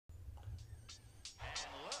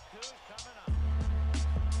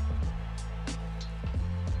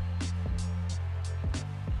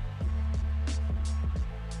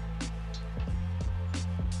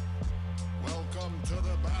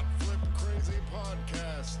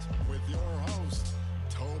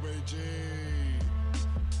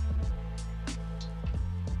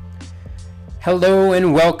Hello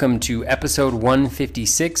and welcome to episode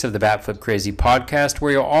 156 of the Bat Flip Crazy podcast,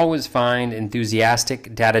 where you'll always find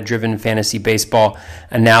enthusiastic, data-driven fantasy baseball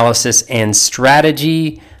analysis and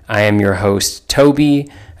strategy. I am your host, Toby.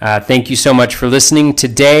 Thank you so much for listening.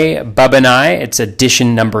 Today, Bubba and I, it's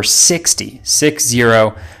edition number 60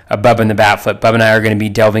 of Bubba and the Bat Flip. Bubba and I are going to be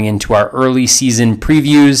delving into our early season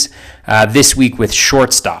previews this week with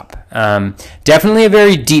shortstop. Definitely a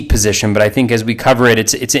very deep position, but I think as we cover it,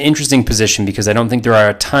 it's an interesting position because I don't think there are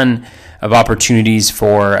a ton of opportunities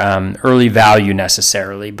for early value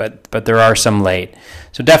necessarily, but there are some late.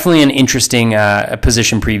 So definitely an interesting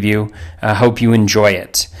position preview. Hope you enjoy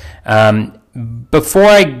it. Before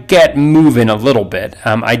I get moving a little bit,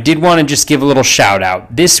 I did want to just give a little shout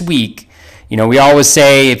out. This week, we always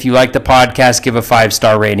say if you like the podcast, give a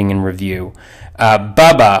 5-star rating and review.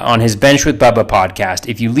 Bubba, on his Bench with Bubba podcast,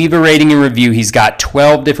 if you leave a rating and review, he's got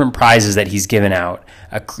 12 different prizes that he's given out.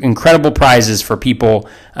 Incredible prizes for people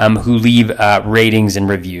who leave ratings and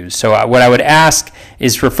reviews. So what I would ask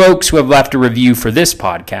is for folks who have left a review for this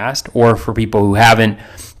podcast, or for people who haven't,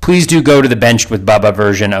 please do go to the Benched with Bubba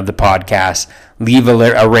version of the podcast. Leave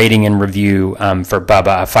a rating and review for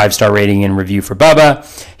Bubba, a 5-star rating and review for Bubba.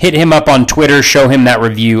 Hit him up on Twitter, show him that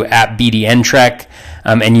review at BDNTrek,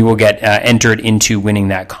 and you will get entered into winning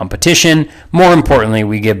that competition. More importantly,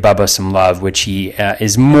 we give Bubba some love, which he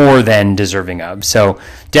is more than deserving of. So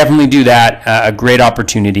definitely do that. A great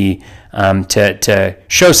opportunity to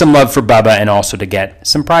show some love for Bubba and also to get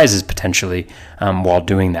some prizes potentially while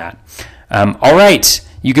doing that. All right.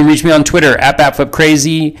 You can reach me on Twitter at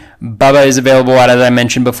BatFlipCrazy. Bubba is available at, as I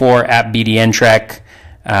mentioned before, at BDNTrek.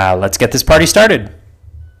 Let's get this party started.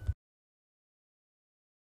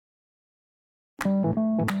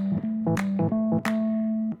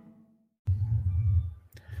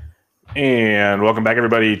 And welcome back,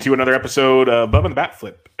 everybody, to another episode of Bubba and the Bat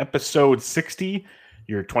Flip, episode 60,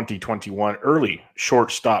 your 2021 early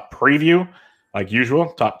shortstop preview. Like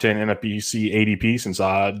usual, top 10 NFBC ADP since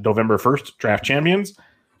November 1st, draft champions.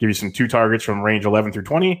 Give you some 2 targets from range 11 through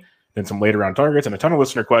 20, then some later round targets, and a ton of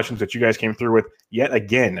listener questions that you guys came through with yet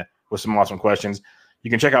again with some awesome questions. You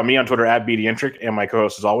can check out me on Twitter at BDNTrek and my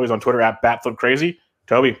co-host, as always, on Twitter at BatFlipCrazy.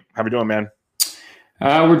 Toby, how we doing, man?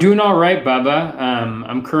 We're doing all right, Bubba.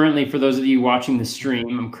 I'm currently, for those of you watching the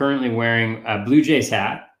stream, I'm currently wearing a Blue Jays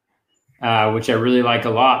hat, which I really like a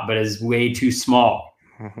lot, but is way too small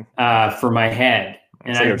for my head.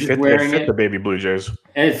 And I'm just wearing it. It fit the baby Blue Jays.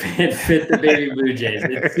 It fit the baby Blue Jays.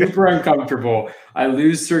 It's super uncomfortable. I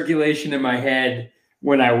lose circulation in my head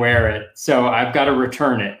when I wear it, so I've got to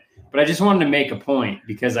return it. But I just wanted to make a point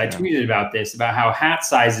because I tweeted about this, about how hat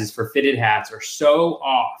sizes for fitted hats are so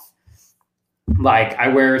off. Like I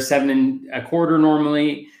wear a 7 1/4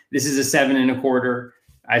 normally. This is a 7 1/4.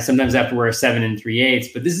 I sometimes have to wear a 7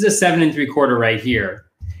 3/8, but this is a 7 3/4 right here.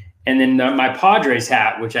 And then my Padres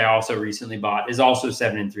hat, which I also recently bought, is also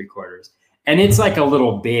 7 3/4. And it's like a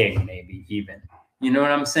little big, maybe even. You know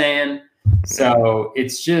what I'm saying? So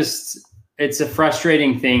it's a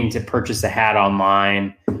frustrating thing to purchase a hat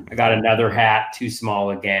online. I got another hat too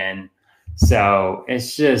small again. So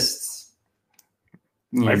it's just,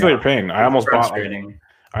 I feel your pain. I almost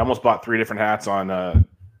bought 3 different hats on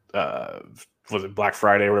was it Black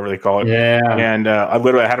Friday or whatever they call it? Yeah. And I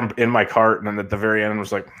literally had them in my cart, and then at the very end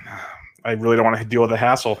was like, I really don't want to deal with the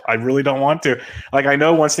hassle. I really don't want to. Like, I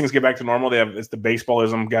know once things get back to normal, it's the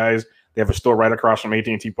baseballism guys. They have a store right across from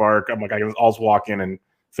AT&T Park. I'm like, I'll just walk in and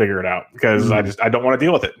figure it out because I don't want to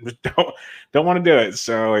deal with it. Just don't want to do it.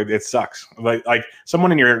 So it sucks. Like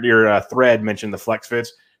someone in your thread mentioned the Flex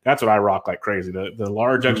Fits. That's what I rock like crazy. The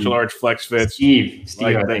large, extra large Flex Fits. Steve,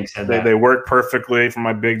 like, I think said that. They work perfectly for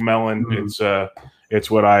my big melon. It's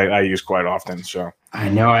what I use quite often. So I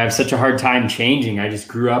know I have such a hard time changing. I just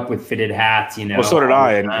grew up with fitted hats, Well, so did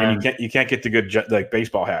I, and you can't get the good like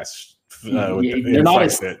baseball hats. They're not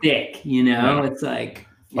as thick, It's like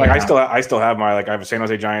I still have my, like, I have a San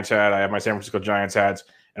Jose Giants hat. I have my San Francisco Giants hats,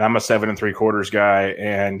 and I'm a 7 3/4 guy.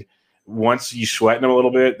 And once you sweaten them a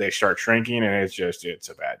little bit, they start shrinking, and it's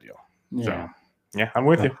a bad deal. Yeah. So, yeah, I'm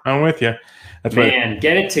with you. That's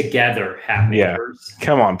get it together, hat makers. Yeah,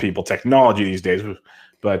 come on, people. Technology these days,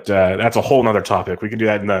 but that's a whole nother topic. We can do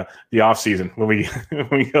that in the off season when we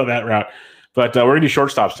go that route. But we're gonna do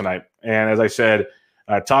shortstops tonight, and as I said,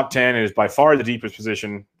 top 10 is by far the deepest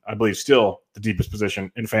position. I believe still the deepest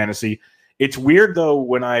position in fantasy. It's weird though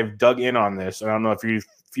when I've dug in on this. I don't know if you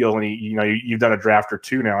feel any. You've done a draft or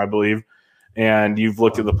 2 now, I believe, and you've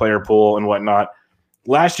looked at the player pool and whatnot.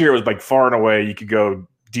 Last year it was like far and away you could go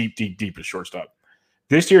deep at shortstop.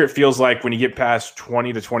 This year it feels like when you get past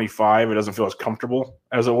 20 to 25, it doesn't feel as comfortable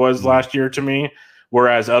as it was last year to me.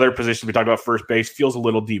 Whereas other positions we talked about, first base feels a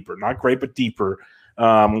little deeper, not great, but deeper.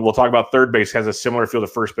 We'll talk about third base, has a similar feel to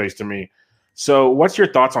first base to me. So what's your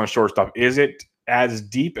thoughts on shortstop? Is it as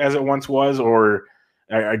deep as it once was, or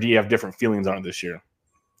do you have different feelings on it this year?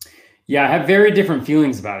 Yeah, I have very different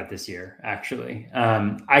feelings about it this year, actually.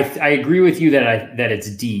 I agree with you that it's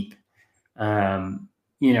deep.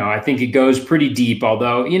 I think it goes pretty deep,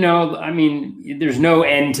 although, there's no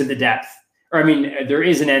end to the depth. Or, there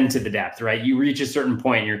is an end to the depth, right? You reach a certain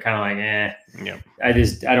point and you're kind of like, yeah. I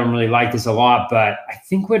don't really like this a lot. But I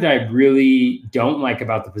think what I really don't like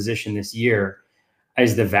about the position this year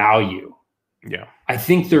is the value. Yeah. I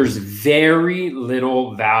think there's very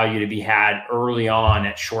little value to be had early on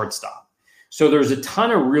at shortstop. So there's a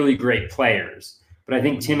ton of really great players, but I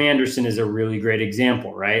think Tim Anderson is a really great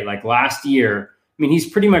example, right? Like last year, he's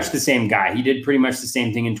pretty much the same guy. He did pretty much the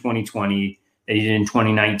same thing in 2020 that he did in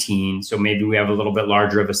 2019. So maybe we have a little bit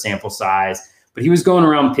larger of a sample size, but he was going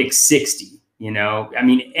around pick 60,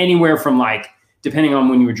 anywhere from depending on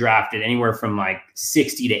when you were drafted, anywhere from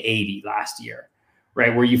 60 to 80 last year,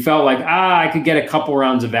 right? Where you felt like, I could get a couple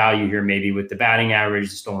rounds of value here, maybe with the batting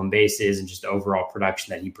average, the stolen bases, and just the overall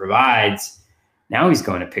production that he provides. Now he's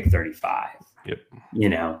going to pick 35, Yep.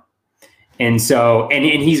 And so, and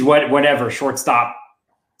he's whatever shortstop.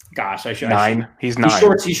 Gosh, nine. He's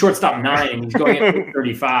 9. He's shortstop 9, and he's going at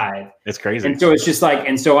 35. It's crazy. And so it's just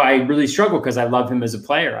so I really struggle because I love him as a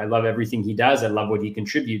player. I love everything he does. I love what he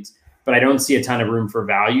contributes, but I don't see a ton of room for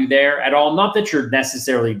value there at all. Not that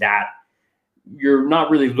you're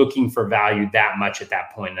not really looking for value that much at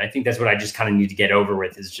that point. And I think that's what I just kind of need to get over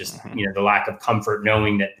with is just, the lack of comfort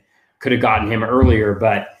knowing that could have gotten him earlier.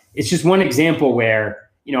 But it's just one example where,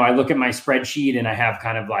 I look at my spreadsheet and I have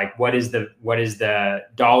kind of what is the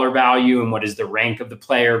dollar value and what is the rank of the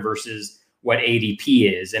player versus what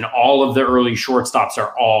ADP is. And all of the early shortstops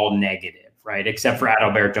are all negative, right? Except for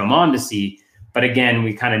Adalberto Mondesi. But again,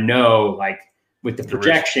 we kind of know with the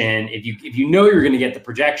projection, if you know you're going to get the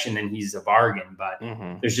projection, then he's a bargain. But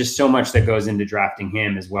there's just so much that goes into drafting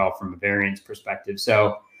him as well from a variance perspective.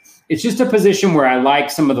 So it's just a position where I like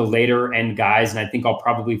some of the later end guys, and I think I'll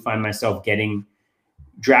probably find myself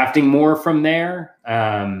drafting more from there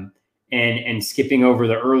and skipping over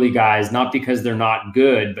the early guys, not because they're not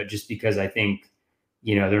good, but just because I think,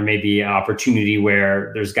 there may be an opportunity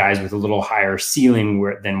where there's guys with a little higher ceiling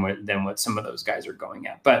than what some of those guys are going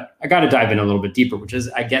at. But I got to dive in a little bit deeper, which is,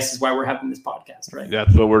 I guess, is why we're having this podcast, right?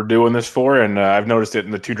 That's what we're doing this for. And I've noticed it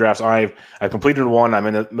in the 2 drafts. I've completed one. I'm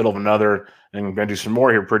in the middle of another, and I'm going to do some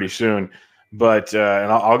more here pretty soon. But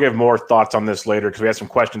and I'll give more thoughts on this later because we have some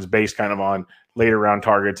questions based kind of on later round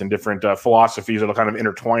targets and different philosophies that'll kind of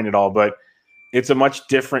intertwine it all. But it's a much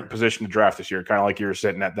different position to draft this year, kind of like you were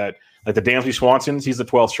sitting at that. Like the Dansby Swansons, he's the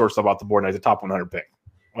 12th shortstop off the board, and he's a top 100 pick.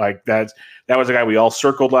 That was a guy we all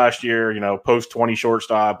circled last year, post 20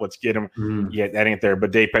 shortstop. Let's get him. Yeah, that ain't there.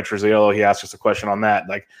 But Dave Petrozello, he asked us a question on that.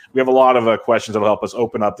 We have a lot of questions that will help us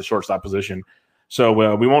open up the shortstop position.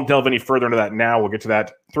 So we won't delve any further into that now. We'll get to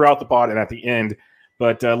that throughout the pod and at the end.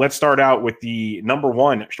 But let's start out with the number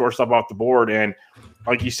 1 shortstop off the board. And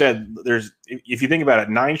like you said, if you think about it,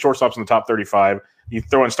 9 shortstops in the top 35. You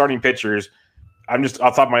throw in starting pitchers. I'm just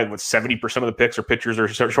off the top of my head, 70% of the picks are pitchers or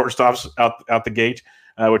shortstops out the gate,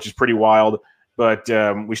 which is pretty wild. But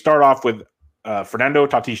we start off with Fernando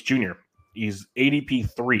Tatis Jr. He's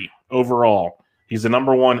ADP 3 overall. He's the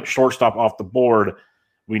number 1 shortstop off the board.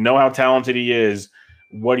 We know how talented he is.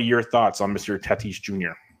 What are your thoughts on Mr. Tatis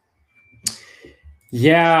Jr.?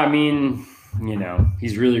 Yeah,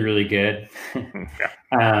 he's really, really good.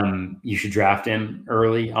 You should draft him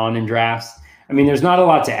early on in drafts. There's not a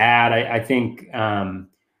lot to add. I think,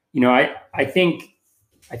 I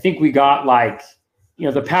think we got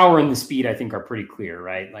the power and the speed, I think, are pretty clear,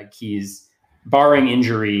 right? He's barring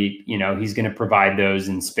injury, he's going to provide those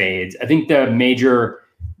in spades. I think the major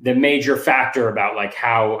factor about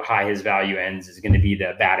how high his value ends is going to be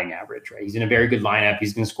the batting average, right? He's in a very good lineup.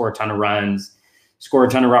 He's going to score a ton of runs, score a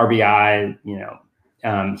ton of RBI,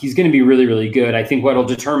 he's going to be really, really good. I think what'll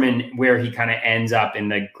determine where he kind of ends up in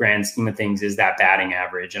the grand scheme of things is that batting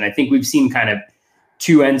average. And I think we've seen kind of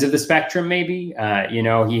 2 ends of the spectrum, maybe.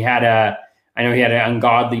 He had an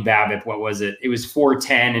ungodly BABIP. What was it? It was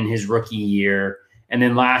 410 in his rookie year. And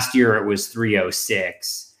then last year it was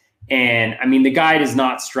 306. And the guy does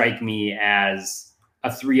not strike me as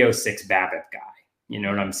a 306 BABIP guy. You know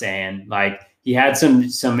what I'm saying? He had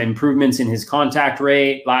some improvements in his contact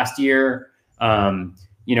rate last year,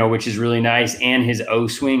 which is really nice, and his O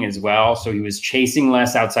swing as well. So he was chasing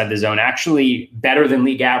less outside the zone, actually better than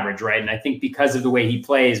league average, right? And I think because of the way he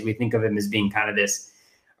plays, we think of him as being kind of this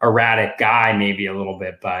erratic guy, maybe a little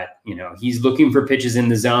bit, but he's looking for pitches in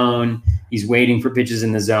the zone. He's waiting for pitches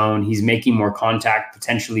in the zone. He's making more contact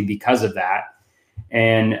potentially because of that.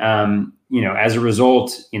 And, as a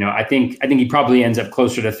result, I think he probably ends up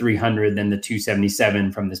closer to 300 than the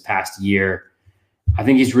 277 from this past year. I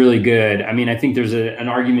think he's really good. I mean, I think there's an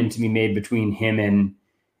argument to be made between him and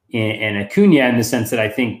Acuna in the sense that I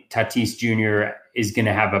think Tatis Jr. is going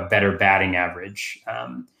to have a better batting average,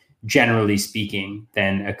 generally speaking,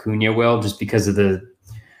 than Acuna will, just because of the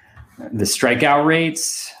strikeout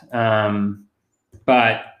rates.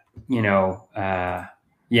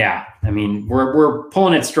 Yeah, I mean, we're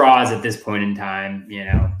pulling at straws at this point in time.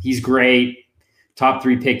 He's great, top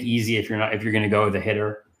 3 pick easy if you're going to go with a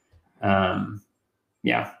hitter.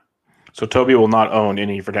 Yeah. So Toby will not own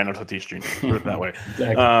any Fernando Tatis Jr. Put it that way.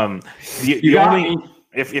 Exactly.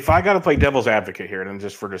 If I got to play devil's advocate here, and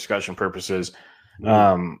just for discussion purposes,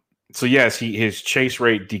 so yes, his chase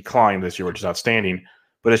rate declined this year, which is outstanding,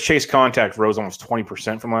 but his chase contact rose almost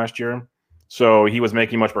 20% from last year. So he was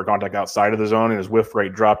making much more contact outside of the zone, and his whiff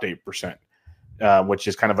rate dropped 8%, which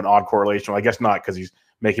is kind of an odd correlation. Well, I guess not, because he's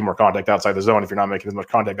making more contact outside the zone. If you're not making as much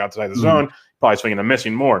contact outside the zone, probably swinging and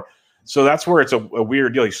missing more. So that's where it's a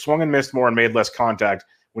weird deal. He swung and missed more and made less contact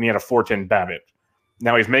when he had a 410 BABIP.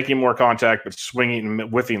 Now he's making more contact, but swinging and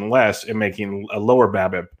whiffing less and making a lower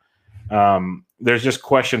BABIP. There's just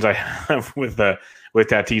questions I have with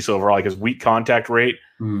Tatis overall. Like his weak contact rate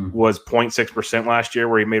was 0.6% last year,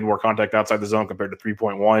 where he made more contact outside the zone compared to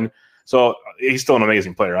 3.1. So he's still an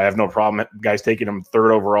amazing player. I have no problem guys taking him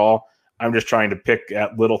 3rd overall. I'm just trying to pick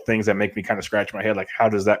at little things that make me kind of scratch my head. Like, how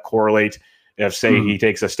does that correlate? If, say, he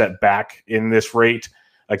takes a step back in this rate,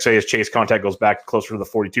 like, say, his chase contact goes back closer to the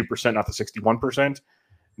 42%, not the 61%.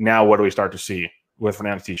 Now, what do we start to see with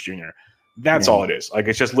Fernando Tatis Jr.? That's all it is. Like,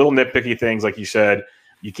 it's just little nitpicky things. Like you said,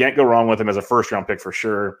 you can't go wrong with him as a first-round pick for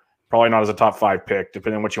sure. Probably not as a top 5 pick,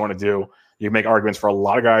 depending on what you want to do. You can make arguments for a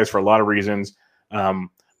lot of guys for a lot of reasons.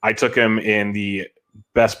 I took him in the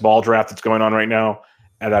best ball draft that's going on right now.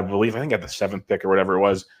 And I think at the 7th pick or whatever it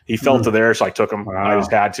was, he fell to there, so I took him. Wow. I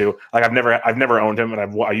just had to. Like, I've never owned him,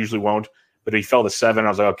 and I usually won't. But he fell to 7. I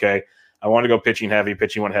was like, okay, I want to go pitching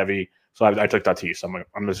went heavy, so I took Tatis. I'm going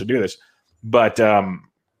to do this. But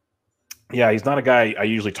yeah, he's not a guy I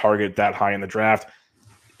usually target that high in the draft,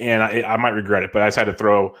 and I might regret it. But I just had to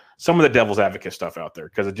throw some of the devil's advocate stuff out there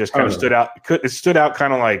because it just kind of stood out. It stood out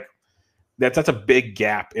kind of like. That's a big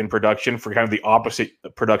gap in production for kind of the opposite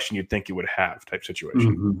production you'd think you would have type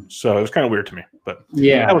situation. So it was kind of weird to me, but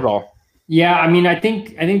yeah, that was all. Yeah, I mean, I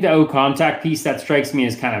think the O contact piece that strikes me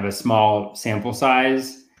as kind of a small sample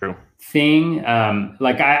size thing.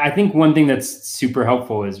 I think one thing that's super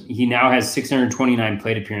helpful is he now has 629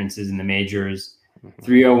 plate appearances in the majors,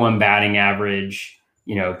 301 batting average,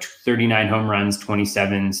 39 home runs,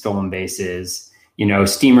 27 stolen bases.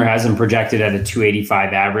 Steamer has him projected at a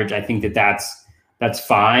 285 average. I think that's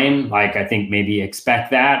fine. Like, I think maybe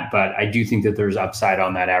expect that, but I do think that there's upside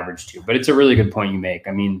on that average too. But it's a really good point you make.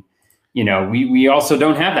 I mean, we also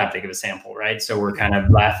don't have that big of a sample, right? So we're kind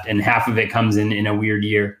of left, and half of it comes in a weird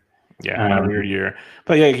year. Yeah, a weird year.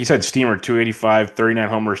 But yeah, like you said, Steamer 285, 39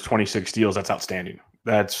 homers, 26 steals. That's outstanding.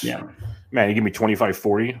 Man, you give me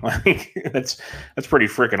 25-40. Like that's pretty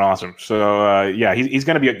freaking awesome. So yeah, he's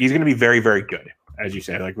gonna be very, very good. As you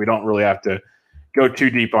said, like, we don't really have to go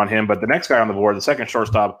too deep on him. But the next guy on the board, the second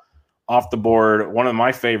shortstop off the board, one of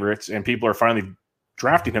my favorites, and people are finally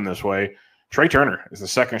drafting him this way, Trey Turner is the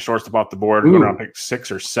second shortstop off the board. Going around pick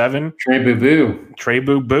 6 or 7. Trey Boo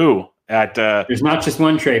Boo. There's not just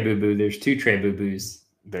one Trey Boo Boo. There's 2 Trey Boo Boos.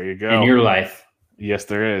 There you go. In your life. Yes,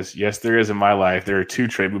 there is. Yes, there is in my life. There are 2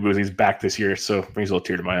 Trey Boo Boos. He's back this year, so it brings a little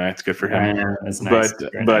tear to my eye. It's good for him. That's nice.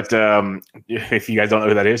 But if you guys don't know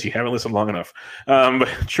who that is, you haven't listened long enough. But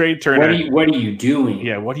Trey Turner. What are you doing?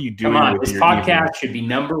 Yeah, what are you doing? Come on, this podcast should be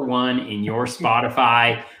 #1 in your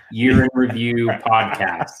Spotify year in review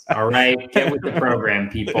podcast. All right, get with the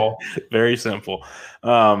program, people. Very simple.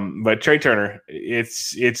 But Trey Turner,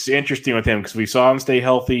 it's interesting with him because we saw him stay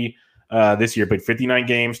healthy. This year, played 59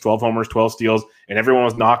 games, 12 homers, 12 steals, and everyone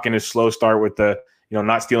was knocking his slow start with the,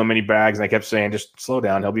 not stealing many bags. And I kept saying, just slow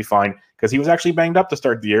down, he'll be fine, because he was actually banged up to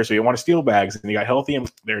start the year, so he didn't want to steal bags, and he got healthy,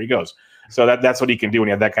 and there he goes. So that's what he can do when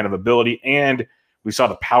he had that kind of ability. And we saw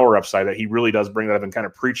the power upside that he really does bring that I've been kind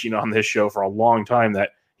of preaching on this show for a long time, that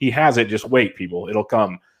he has it. Just wait, people, it'll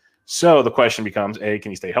come. So the question becomes, A,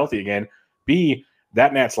 can he stay healthy again? B,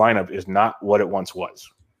 that Nats lineup is not what it once was,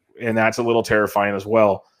 and that's a little terrifying as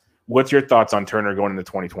well. What's your thoughts on Turner going into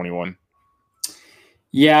 2021?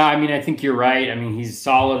 Yeah, I mean, I think you're right. I mean, he's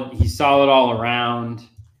solid. He's solid all around.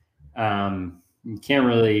 You can't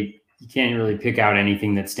really you can't really pick out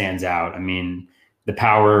anything that stands out. I mean, the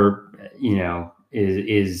power,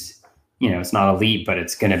 is it's not elite, but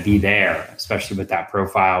it's going to be there, especially with that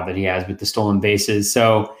profile that he has with the stolen bases.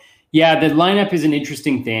 So, yeah, the lineup is an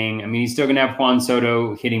interesting thing. I mean, he's still going to have Juan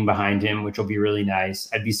Soto hitting behind him, which will be really nice.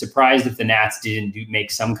 I'd be surprised if the Nats didn't make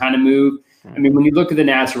some kind of move. I mean, when you look at the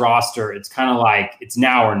Nats roster, it's kind of like it's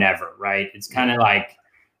now or never, right? It's kind of like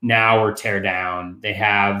now or tear down. They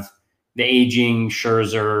have the aging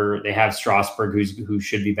Scherzer. They have Strasburg, who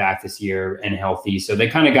should be back this year and healthy. So they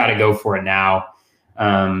kind of got to go for it now.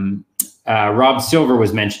 Rob Silver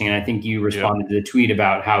was mentioning, and I think you responded to the tweet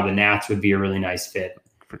about how the Nats would be a really nice fit.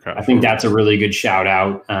 I think that's a really good shout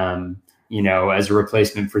out, as a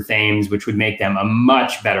replacement for Thames, which would make them a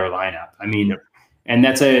much better lineup. I mean, and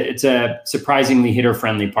it's a surprisingly hitter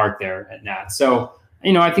friendly park there at Nats. So,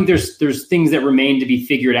 I think there's things that remain to be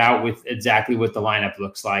figured out with exactly what the lineup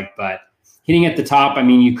looks like, but hitting at the top, I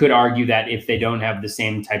mean, you could argue that if they don't have the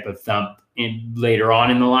same type of thump later on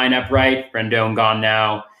in the lineup, right? Rendon gone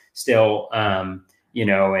now still, and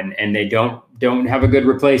they don't have a good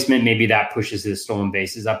replacement. Maybe that pushes the stolen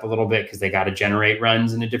bases up a little bit because they got to generate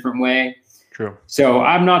runs in a different way. True. So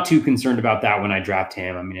I'm not too concerned about that when I draft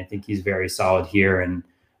him. I mean, I think he's very solid here. And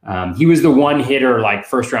he was the one hitter, like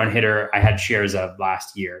first round hitter I had shares of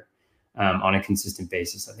last year on a consistent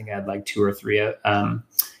basis. I think I had like 2 or 3.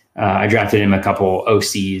 I drafted him a couple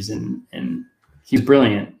OCs and he's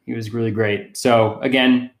brilliant. He was really great. So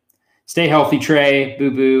again, stay healthy, Trey,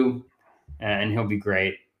 boo-boo, and he'll be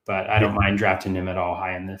great. But I don't mind drafting him at all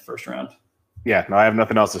high in the first round. Yeah, no, I have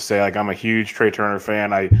nothing else to say. Like, I'm a huge Trey Turner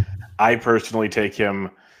fan. I personally take him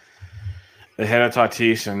ahead of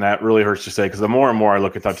Tatis, and that really hurts to say because the more and more I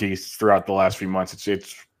look at Tatis throughout the last few months,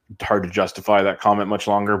 it's hard to justify that comment much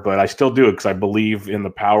longer. But I still do it because I believe in the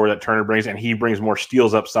power that Turner brings, and he brings more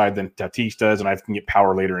steals upside than Tatis does, and I can get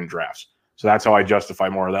power later in drafts. So that's how I justify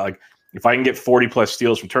more of that. Like, if I can get 40-plus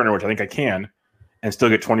steals from Turner, which I think I can, and still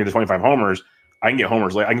get 20 to 25 homers, I can get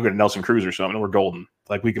homers. I can get Nelson Cruz or something, and we're golden.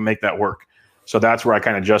 Like, we can make that work. So that's where I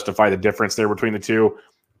kind of justify the difference there between the two.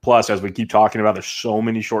 Plus, as we keep talking about, there's so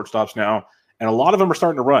many shortstops now, and a lot of them are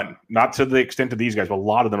starting to run. Not to the extent of these guys, but a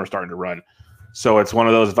lot of them are starting to run. So it's one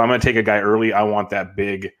of those, if I'm going to take a guy early, I want that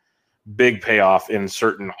big payoff in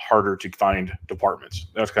certain harder-to-find departments.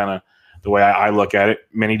 That's kind of the way I look at it.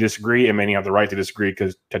 Many disagree, and many have the right to disagree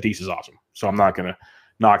because Tatis is awesome. So I'm not going to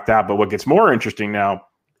knock that. But what gets more interesting now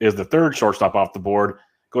is the third shortstop off the board.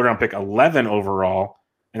 Go down pick 11 overall,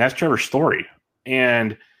 and that's Trevor Story.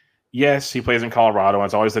 And yes, he plays in Colorado, and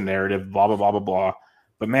it's always the narrative, blah, blah, blah, blah, blah.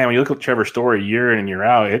 But, man, when you look at Trevor Story year in and year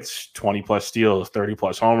out, it's 20-plus steals,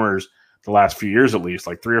 30-plus homers the last few years at least,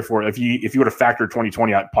 like 3 or 4. If you would have factored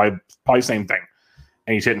 2020 out, probably same thing.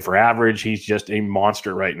 And he's hitting for average. He's just a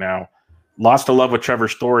monster right now. Lots to love with Trevor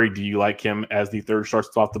Story. Do you like him as the third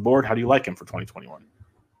shortstop off the board? How do you like him for 2021?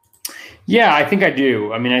 Yeah, I think I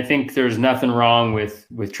do. I mean, I think there's nothing wrong with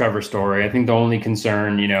Trevor Story. I think the only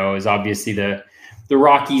concern, is obviously the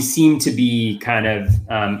Rockies seem to be kind of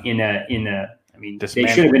in a. I mean, they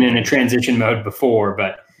should have been in a transition mode before,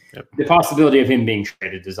 but the possibility of him being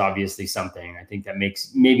traded is obviously something. I think that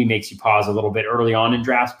makes you pause a little bit early on in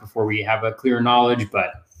drafts before we have a clear knowledge. But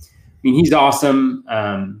I mean, he's awesome.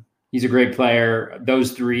 He's a great player.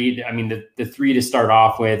 Those 3, I mean, the 3 to start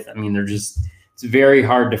off with, I mean, it's very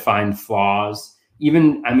hard to find flaws.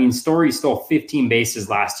 Even, I mean, Story stole 15 bases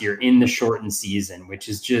last year in the shortened season, which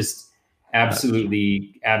is just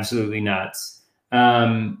absolutely nuts.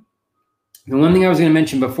 The one thing I was going to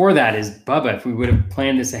mention before that is, Bubba, if we would have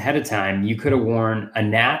planned this ahead of time, you could have worn a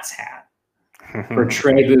Nats hat for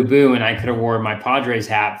Trey Boo Boo, and I could have worn my Padres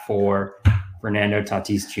hat for Fernando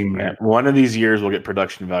Tatis Jr. Yeah, one of these years we'll get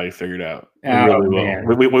production value figured out. Man.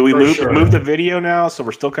 We moved the video now, so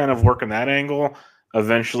we're still kind of working that angle.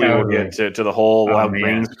 Eventually we'll get to the whole, we'll have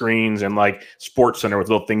green screens and like Sports Center with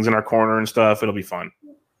little things in our corner and stuff. It'll be fun.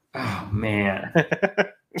 Oh, man.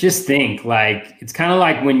 Just think, like, it's kind of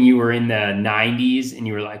like when you were in the 90s and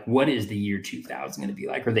you were like, what is the year 2000 going to be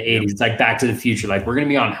like? Or the 80s. It's like Back to the Future. Like, we're going to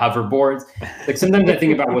be on hoverboards. Like, sometimes I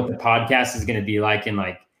think about what the podcast is going to be like in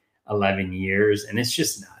like 11 years, and it's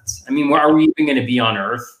just nuts. I mean, where are we even going to be on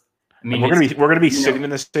Earth? I mean, we're going to be sitting in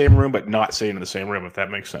the same room, but not sitting in the same room, if that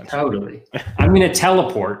makes sense. Totally. I'm going to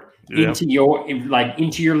teleport into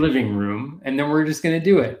your living room, and then we're just going to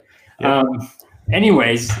do it. Yep.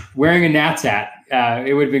 Anyways, wearing a Nats hat,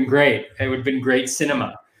 it would have been great. It would have been great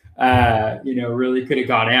cinema. Really could have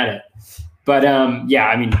gone at it. But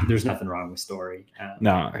I mean, there's nothing wrong with Story.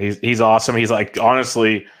 No, he's awesome. He's like,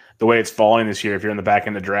 honestly, the way it's falling this year, if you're in the back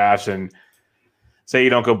end of drafts, and say you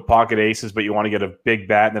don't go pocket aces, but you want to get a big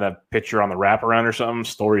bat and then a pitcher on the wraparound or something,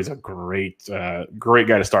 Story's a great guy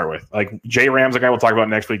to start with. Like J Ram's a guy we'll talk about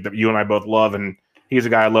next week that you and I both love, and he's a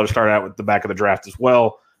guy I'd love to start out with the back of the draft as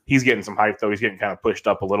well. He's getting some hype though. He's getting kind of pushed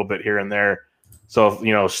up a little bit here and there. So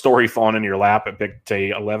if, Story falling in your lap at pick,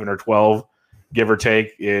 say 11 or 12, give or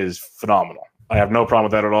take, is phenomenal. I have no problem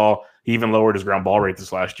with that at all. He even lowered his ground ball rate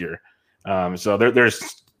this last year. So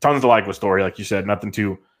there's tons to like with Story, like you said. Nothing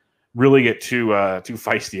to really get too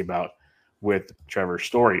feisty about with Trevor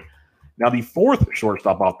Story. Now the fourth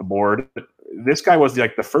shortstop off the board. This guy was the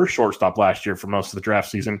first shortstop last year for most of the draft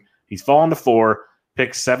season. He's fallen to 4,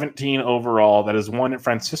 picked 17 overall. That is one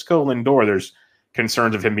Francisco Lindor. There's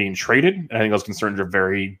concerns of him being traded. I think those concerns are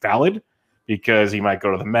very valid because he might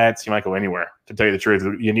go to the Mets. He might go anywhere. To tell you the truth,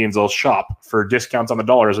 the Indians will shop for discounts on the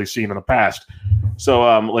dollar, as we've seen in the past. So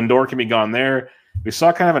Lindor can be gone there. We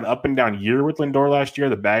saw kind of an up and down year with Lindor last year.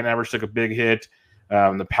 The batting average took a big hit.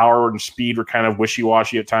 The power and speed were kind of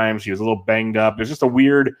wishy-washy at times. He was a little banged up. It was just a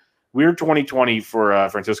weird 2020 for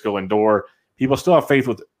Francisco Lindor. People still have faith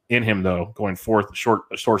in him, though, going fourth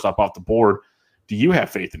shortstop off the board. Do you have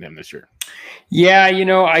faith in him this year? Yeah,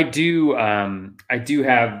 I do. I do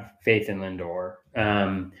have faith in Lindor.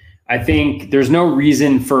 I think there's no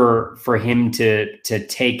reason for him to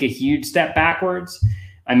take a huge step backwards.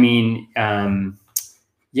 I mean,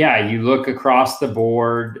 you look across the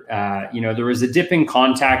board. There was a dip in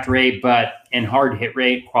contact rate, and hard hit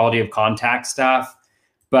rate, quality of contact stuff.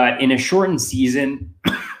 But in a shortened season,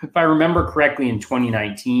 if I remember correctly, in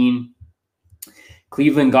 2019.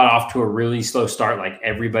 Cleveland got off to a really slow start. Like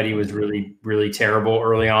everybody was really, really terrible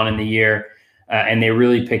early on in the year, and they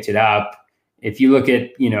really picked it up. If you look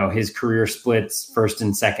at, his career splits first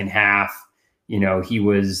and second half, he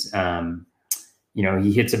was,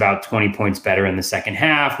 he hits about 20 points better in the second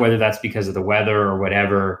half, whether that's because of the weather or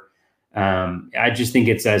whatever. I just think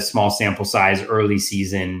it's a small sample size early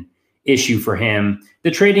season issue for him. The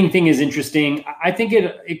trading thing is interesting. I think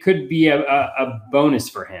it could be a bonus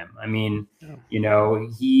for him. I mean,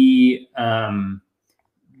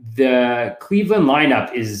 the Cleveland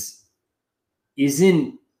lineup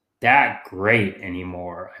isn't that great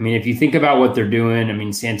anymore. I mean, if you think about what they're doing, I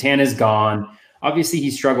mean, Santana's gone. Obviously, he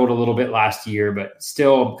struggled a little bit last year, but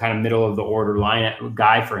still kind of middle of the order lineup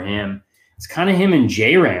guy for him. It's kind of him and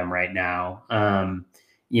J-Ram right now.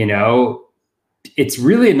 It's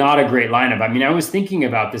really not a great lineup. I mean, I was thinking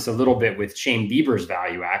about this a little bit with Shane Bieber's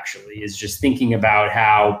value, actually, is just thinking about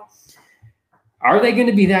how, are they going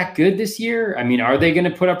to be that good this year? I mean, are they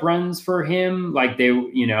going to put up runs for him? Like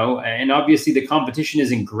and obviously the competition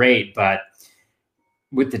isn't great, but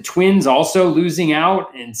with the Twins also losing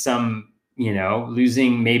out and some,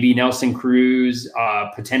 losing maybe Nelson Cruz,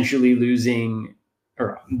 potentially losing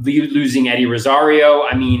Eddie Rosario.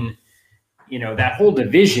 I mean, that whole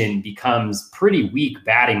division becomes pretty weak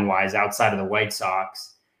batting wise outside of the White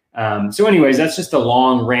Sox. So anyways, that's just a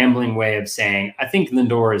long rambling way of saying, I think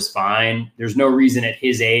Lindor is fine. There's no reason at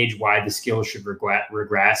his age why the skills should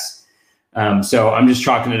regress. So I'm just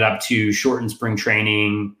chalking it up to shortened spring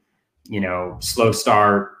training, slow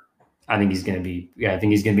start. I think he's going to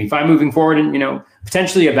be fine moving forward and,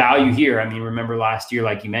 potentially a value here. I mean, remember last year,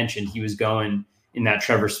 like you mentioned, he was going in that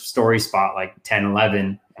Trevor Story spot, like 10,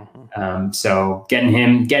 11. So getting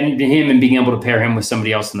to him and being able to pair him with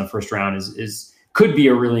somebody else in the first round could be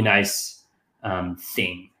a really nice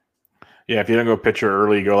thing. Yeah, if you don't go pitcher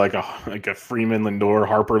early, you go like a Freeman Lindor,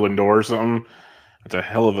 Harper Lindor or something. That's a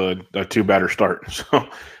hell of a two-batter start. So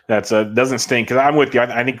that's doesn't stink, because I'm with you.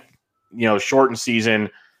 I think shortened season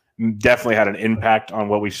definitely had an impact on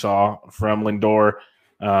what we saw from Lindor.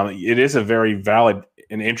 It is a very valid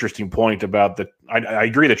and interesting point about that. I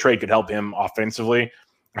agree the trade could help him offensively.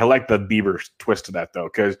 I like the Bieber twist to that though,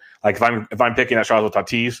 because like if I'm picking at Strasburg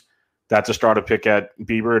Tatis, that's a star to pick at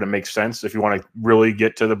Bieber, and it makes sense if you want to really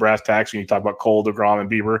get to the brass tacks and you talk about Cole, DeGrom,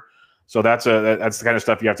 and Bieber. So that's the kind of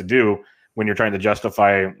stuff you have to do when you're trying to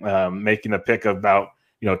justify making a pick about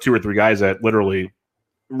 2 or 3 guys that literally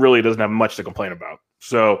really doesn't have much to complain about.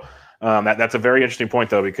 So that's a very interesting point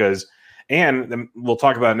though, because and we'll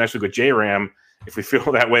talk about it next week with J-Ram. If we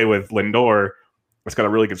feel that way with Lindor, it's got to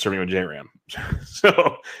really concern me with J-Ram.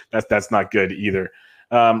 So that's not good either.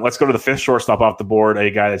 Let's go to the 5th shortstop off the board, a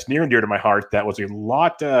guy that's near and dear to my heart. That was a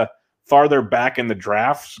lot farther back in the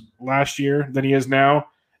drafts last year than he is now,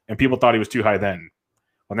 and people thought he was too high then.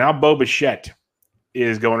 Well, now Bo Bichette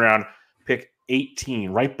is going around pick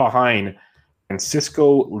 18, right behind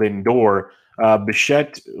Francisco Lindor.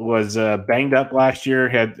 Bichette was banged up last year,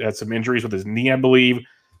 had some injuries with his knee, I believe.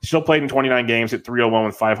 Still played in 29 games, hit .301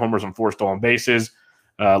 with 5 homers and 4 stolen bases.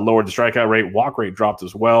 Lowered the strikeout rate. Walk rate dropped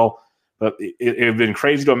as well. But it would have been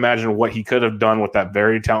crazy to imagine what he could have done with that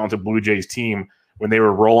very talented Blue Jays team when they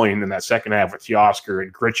were rolling in that second half with Teoscar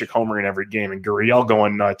and Grichuk homering every game and Gurriel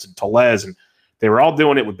going nuts and Tellez, and they were all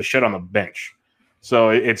doing it with Bichette on the bench. So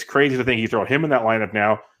it's crazy to think you throw him in that lineup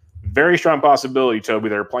now. Very strong possibility, Toby,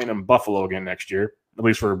 they're playing in Buffalo again next year, at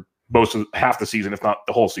least for half the season, if not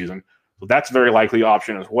the whole season. So that's a very likely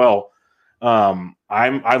option as well.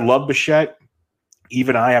 I love Bichette.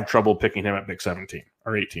 Even I have trouble picking him at pick 17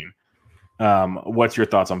 or 18. What's your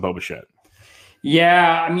thoughts on Bo Bichette?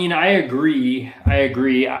 Yeah, I mean, I agree.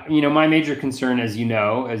 My major concern, as you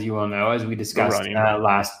well know, as we discussed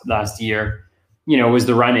last year, was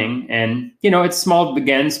the running. And, it's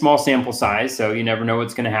small sample size. So you never know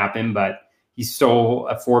what's going to happen. But he stole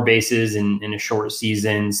 4 bases in a short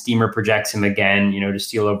season. Steamer projects him again, to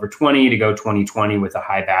steal over 20, to go 20-20 with a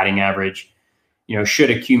high batting average. Should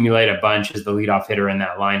accumulate a bunch as the leadoff hitter in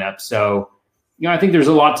that lineup. So, I think there's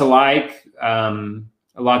a lot to like,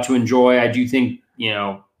 a lot to enjoy. I do think,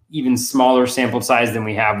 even smaller sample size than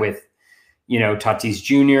we have with, Tatis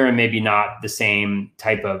Jr. and maybe not the same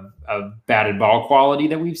type of batted ball quality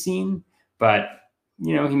that we've seen, but,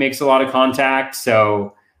 he makes a lot of contact.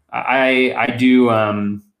 So I do,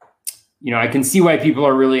 I can see why people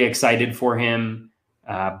are really excited for him.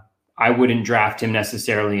 I wouldn't draft him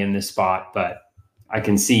necessarily in this spot, but I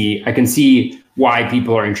can see why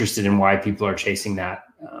people are interested and why people are chasing that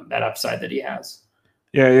upside that he has.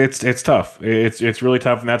 Yeah, it's tough. It's really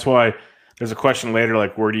tough, and that's why there's a question later,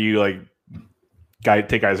 like, where do you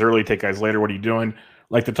take guys early, take guys later? What are you doing?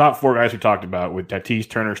 Like the top 4 guys we talked about with Tatis,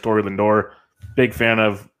 Turner, Story, Lindor, big fan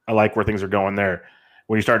of. I like where things are going there.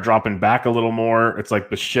 When you start dropping back a little more, it's like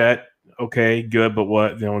Bichette, okay, good, but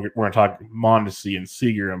what? We're going to talk Mondesi and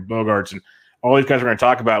Seager and Bogarts and all these guys we're going to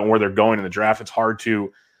talk about and where they're going in the draft. It's hard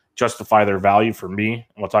to justify their value for me. And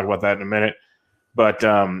we'll talk about that in a minute. But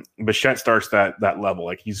Bichette starts that level.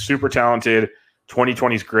 Like, he's super talented.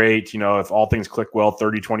 2020 is great. If all things click well,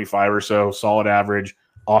 30-25 or so, solid average,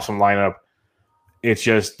 awesome lineup. It's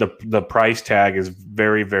just the price tag is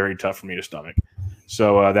very, very tough for me to stomach.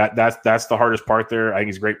 So that's the hardest part there. I think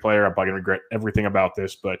he's a great player. I'm probably going to regret everything about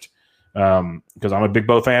this, but because I'm a big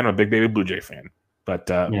Bo fan, I'm a big baby Blue Jay fan, but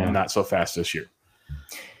not so fast this year.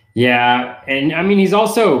 Yeah, and I mean, he's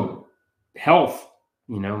also health.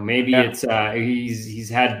 Maybe it's he's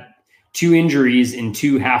had 2 injuries in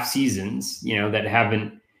 2 half seasons, that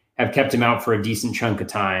have kept him out for a decent chunk of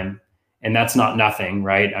time, and that's not nothing,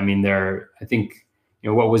 right? I mean, I think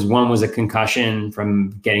one was a concussion from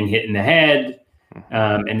getting hit in the head.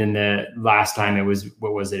 And then the last time it was,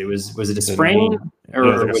 what was it? Was it a sprain or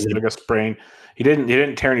was it like a sprain? He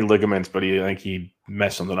didn't tear any ligaments, but I think he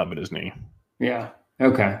messed something up in his knee. Yeah.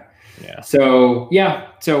 Okay. Yeah. So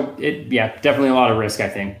definitely a lot of risk, I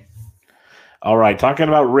think. All right. Talking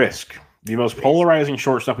about risk, the most polarizing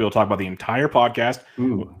shortstop we'll talk about the entire podcast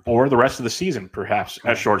or the rest of the season, perhaps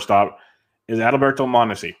at shortstop, is Adalberto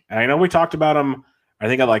Mondesi. And I know we talked about him, I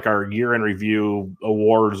think at our year-end review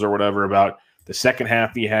awards or whatever, about the second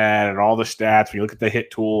half he had and all the stats. When you look at the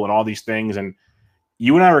hit tool and all these things, and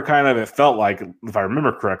you and I were kind of, it felt like, if I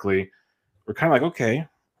remember correctly, we're kind of like, okay,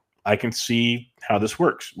 I can see how this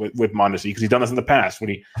works with Mondesi because he's done this in the past. When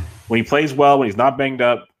he plays well, when he's not banged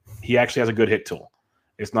up, he actually has a good hit tool.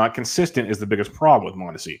 It's not consistent is the biggest problem with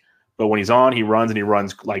Mondesi. But when he's on, he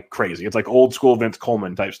runs like crazy. It's like old school Vince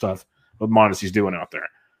Coleman type stuff what Mondesi's doing out there.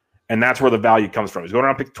 And that's where the value comes from. He's going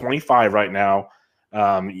around pick 25 right now.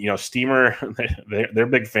 Steamer, they're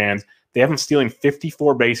big fans. They have him stealing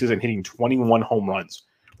 54 bases and hitting 21 home runs.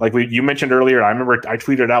 Like you mentioned earlier, I remember I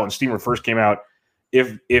tweeted out when Steamer first came out.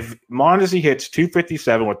 If Mondesi hits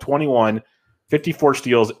 257 with 21, 54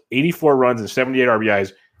 steals, 84 runs, and 78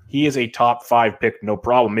 RBIs, he is a top 5 pick, no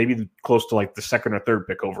problem. Maybe close to like the second or third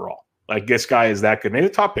pick overall. Like, this guy is that good. Maybe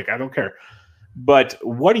the top pick. I don't care. But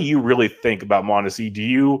what do you really think about Mondesi?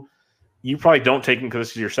 You probably don't take him because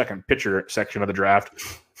this is your second pitcher section of the draft.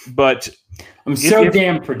 But I'm so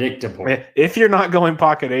damn predictable. If you're not going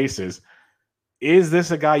pocket aces, is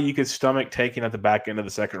this a guy you could stomach taking at the back end of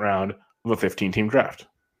the second round of a 15-team draft?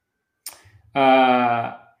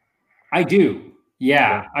 I do.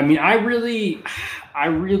 Yeah. I mean, I really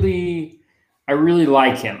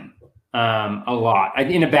like him a lot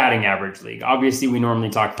in a batting average league. Obviously, we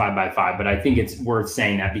normally talk 5x5, but I think it's worth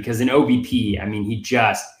saying that because in OBP, I mean, he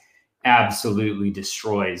just absolutely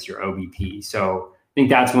destroys your OBP. So I think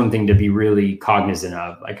that's one thing to be really cognizant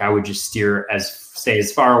of. Like, I would just stay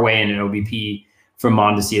as far away in an OBP from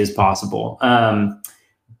Mondesi as possible.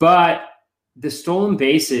 But the stolen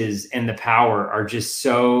bases and the power are just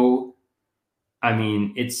so, I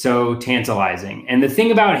mean, it's so tantalizing. And the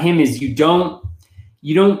thing about him is you don't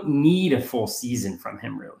you don't need a full season from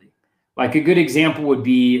him, really. Like a good example would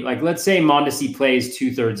be, like, let's say Mondesi plays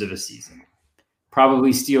 2/3 of a season,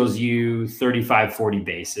 probably steals you 35, 40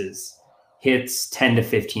 bases, hits 10 to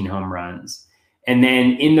 15 home runs. And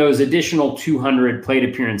then in those additional 200 plate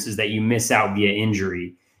appearances that you miss out via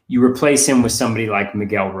injury, you replace him with somebody like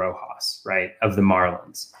Miguel Rojas, right, of the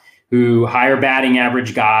Marlins, who higher batting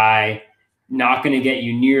average guy, not going to get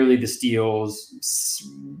you nearly the steals,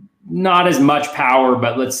 not as much power,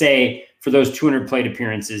 but let's say for those 200 plate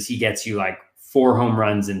appearances, he gets you like 4 home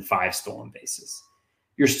runs and 5 stolen bases.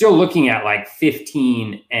 You're still looking at like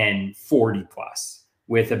 15 and 40 plus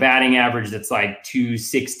with a batting average that's like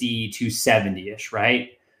 260, 270-ish, right?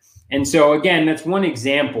 And so again, that's one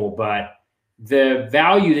example, but the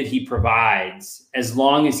value that he provides, as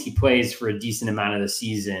long as he plays for a decent amount of the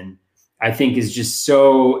season, I think is just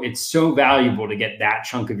it's so valuable to get that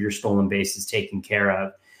chunk of your stolen bases taken care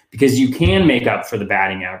of, because you can make up for the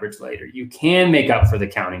batting average later. You can make up for the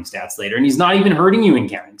counting stats later. And he's not even hurting you in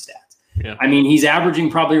counting stats. Yeah. I mean, he's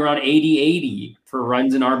averaging probably around 80 for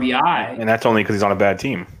runs and RBI. And that's only because he's on a bad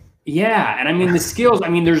team. Yeah. And I mean, the skills, I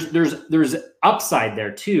mean, there's upside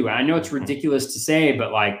there too. I know it's ridiculous to say,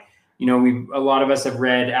 but like, you know, a lot of us have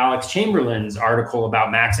read Alex Chamberlain's article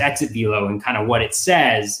about max exit velo and kind of what it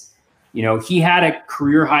says. You know, he had a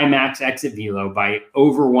career high max exit velo by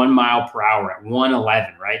over 1 mile per hour at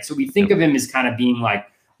 111, right? So we think of him as kind of being like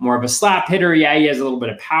more of a slap hitter. Yeah, he has a little bit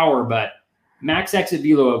of power, but max exit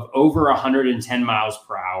velo of over 110 miles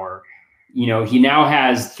per hour. You know, he now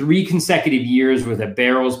has 3 consecutive years with a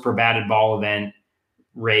barrels per batted ball event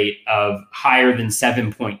rate of higher than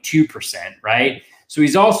 7.2%, right? So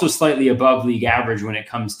he's also slightly above league average when it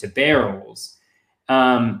comes to barrels.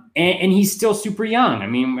 And he's still super young. I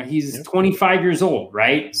mean, he's 25 years old,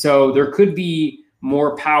 right? So there could be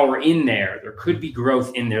more power in there. There could be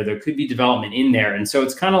growth in there. There could be development in there. And so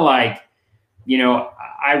it's kind of like, you know,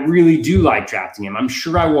 I really do like drafting him. I'm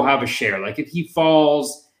sure I will have a share. Like if he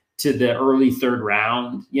falls to the early 3rd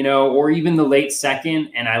round, you know, or even the late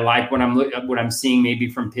 2nd, and I like what I'm seeing maybe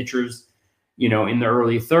from pitchers, you know, in the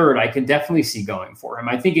early 3rd, I could definitely see going for him.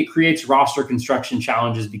 I think it creates roster construction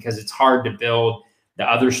challenges because it's hard to build the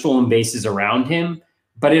other stolen bases around him,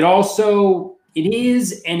 but it also,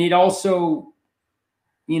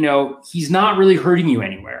 you know, he's not really hurting you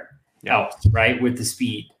anywhere else, right? With the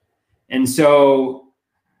speed. And so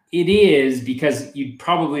it is, because you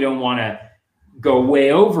probably don't want to go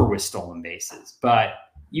way over with stolen bases, but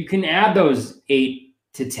you can add those 8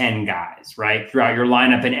 to 10 guys, right, throughout your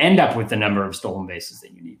lineup and end up with the number of stolen bases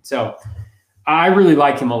that you need. So I really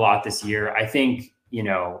like him a lot this year. I think, you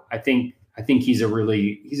know, I think he's a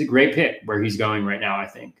great pick where he's going right now, I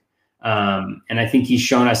think. And I think he's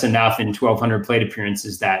shown us enough in 1,200 plate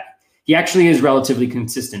appearances that he actually is relatively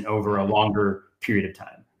consistent over a longer period of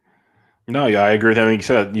time. No, yeah, I agree with everything you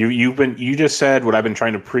said. You just said what I've been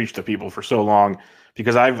trying to preach to people for so long,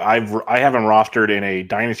 because I haven't rostered in a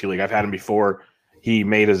dynasty league. I've had him before he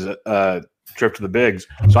made his trip to the bigs.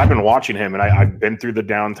 So I've been watching him, and I've been through the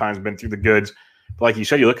downtimes, been through the goods. But like you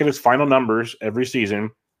said, you look at his final numbers every season: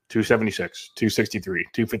 276, 263,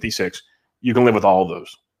 256. You can live with all of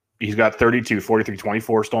those. He's got 32, 43,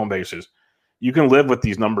 24 stolen bases. You can live with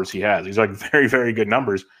these numbers he has. These are like very, very good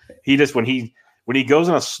numbers. He just, when he goes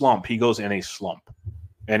in a slump, he goes in a slump.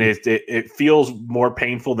 And it feels more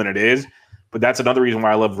painful than it is. But that's another reason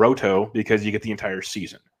why I love Roto, because you get the entire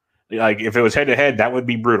season. Like if it was head-to-head, that would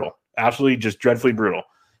be brutal. Absolutely just dreadfully brutal.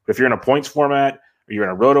 But if you're in a points format or you're in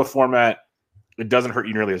a Roto format, it doesn't hurt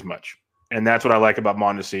you nearly as much. And that's what I like about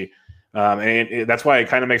Mondesi. That's why it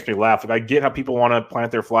kind of makes me laugh. Like I get how people want to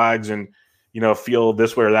plant their flags and, you know, feel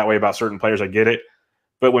this way or that way about certain players. I get it.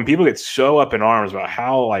 But when people get so up in arms about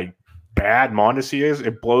how like bad Mondesi is,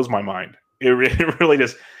 it blows my mind. It really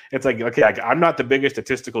just, it's like, okay, I'm not the biggest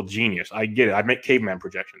statistical genius. I get it. I make caveman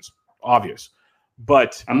projections, obvious.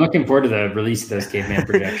 But I'm looking forward to the release of those caveman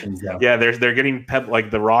projections, though. Yeah, they're getting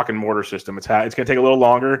like the rock and mortar system. It's going to take a little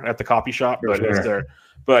longer at the copy shop, but it's there.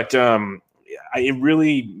 But it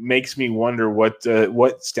really makes me wonder what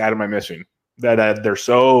stat am I missing that they're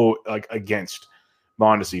so like against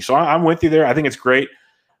Mondesi. So I'm with you there. I think it's great.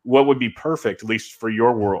 What would be perfect, at least for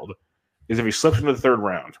your world, is if he slips into the 3rd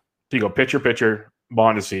round. So you go pitcher,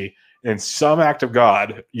 Mondesi, and some act of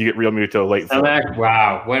God, you get Real Muto late.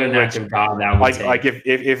 Wow, what an act of God that would take. Like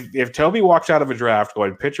if Toby walks out of a draft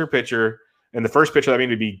going pitcher, and the first pitcher, that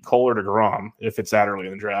means to be Cole or DeGrom, if it's that early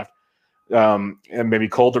in the draft, and maybe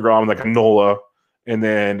Cole, DeGrom, like a Nola, and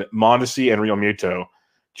then Mondesi and Real Muto.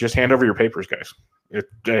 just hand over your papers, guys.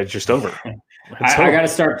 It's just over. I got to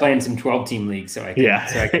start playing some 12-team leagues so I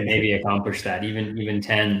can maybe accomplish that, even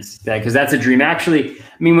 10s, because that's a dream. Actually, I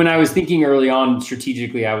mean, when I was thinking early on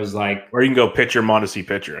strategically, I was like, or you can go pitcher, Mondesi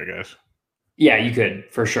pitcher, I guess. Yeah, you could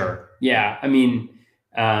for sure. Yeah, I mean,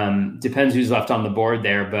 depends who's left on the board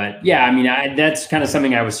there, but yeah, I mean, that's kind of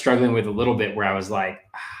something I was struggling with a little bit, where I was like,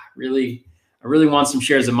 I really want some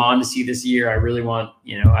shares of Mondesi this year. I really want,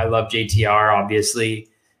 I love JTR, obviously.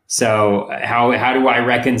 So how do I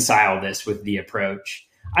reconcile this with the approach?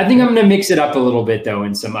 I think I'm going to mix it up a little bit though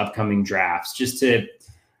in some upcoming drafts, just to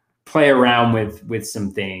play around with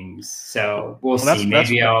some things. So we'll see.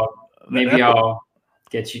 Maybe I'll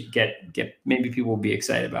get maybe people will be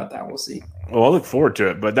excited about that. We'll see. Well, I look forward to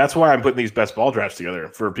it, but that's why I'm putting these best ball drafts together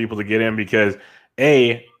for people to get in, because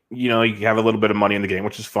you have a little bit of money in the game,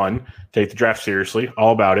 which is fun. Take the draft seriously,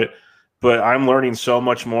 all about it. But I'm learning so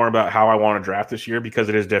much more about how I want to draft this year, because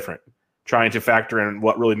it is different. Trying to factor in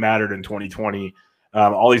what really mattered in 2020,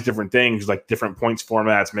 all these different things, like different points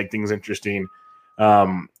formats, make things interesting.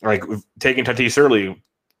 Like taking Tatis early,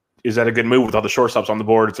 is that a good move with all the shortstops on the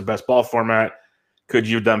board? It's a best ball format. Could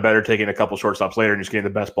you have done better taking a couple shortstops later and just getting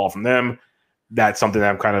the best ball from them? That's something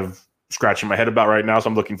that I'm kind of scratching my head about right now. So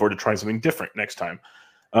I'm looking forward to trying something different next time.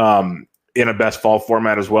 In a best ball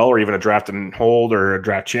format as well, or even a draft and hold or a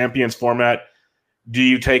draft champions format. Do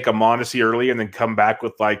you take a Mondesi early and then come back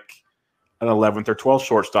with like an 11th or 12th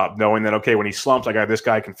shortstop, knowing that, okay, when he slumps, I got this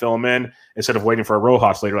guy, I can fill him in, instead of waiting for a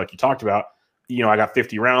Rojas later, like you talked about. I got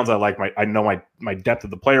 50 rounds. I know my depth of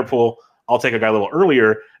the player pool. I'll take a guy a little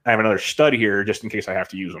earlier. I have another stud here just in case I have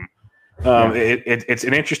to use him. It's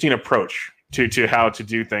an interesting approach to how to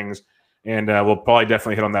do things, and we'll probably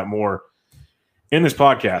definitely hit on that more in this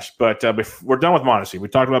podcast. But we're done with Mondesi. We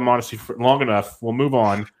talked about Mondesi for long enough. We'll move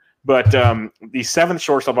on. But the seventh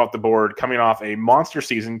shortstop off the board, coming off a monster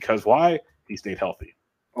season, because why? He stayed healthy.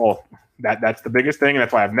 Oh, that's the biggest thing, and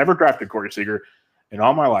that's why I've never drafted Corey Seager in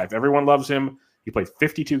all my life. Everyone loves him. He played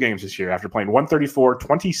 52 games this year after playing 134,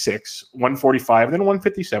 26, 145, and then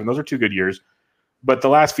 157. Those are 2 good years. But the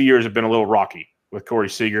last few years have been a little rocky with Corey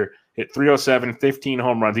Seager. Hit 307, 15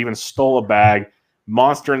 home runs, even stole a bag.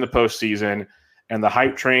 Monster in the postseason. And the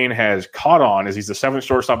hype train has caught on as he's the 7th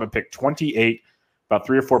shortstop at pick 28, about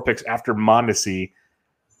 3 or 4 picks after Mondesi.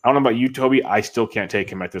 I don't know about you, Toby. I still can't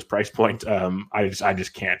take him at this price point. I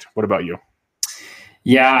just can't. What about you?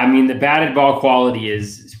 Yeah, I mean, the batted ball quality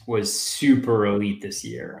was super elite this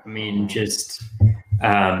year. I mean, just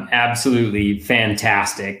absolutely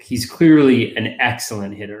fantastic. He's clearly an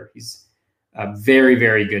excellent hitter. He's a very,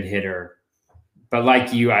 very good hitter. But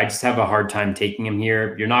like you, I just have a hard time taking him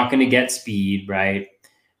here. You're not going to get speed, right?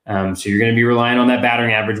 So you're going to be relying on that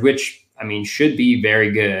batting average, which, I mean, should be very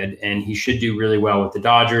good. And he should do really well with the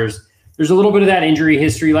Dodgers. There's a little bit of that injury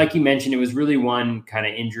history. Like you mentioned, it was really one kind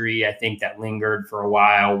of injury, I think, that lingered for a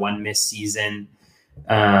while, one missed season.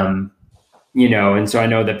 And so I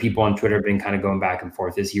know that people on Twitter have been kind of going back and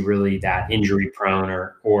forth. Is he really that injury prone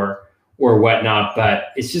or whatnot? But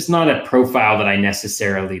it's just not a profile that I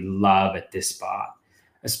necessarily love at this spot,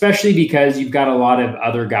 especially because you've got a lot of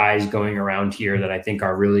other guys going around here that I think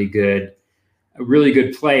are really good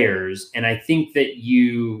players. And I think that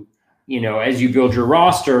as you build your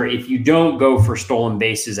roster, if you don't go for stolen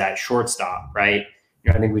bases at shortstop, right?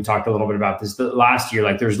 I think we talked a little bit about this last year.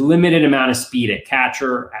 Like, there's limited amount of speed at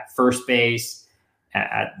catcher, at first base,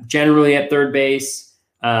 generally at third base.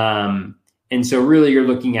 And so really you're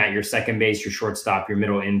looking at your second base, your shortstop, your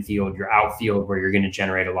middle infield, your outfield, where you're going to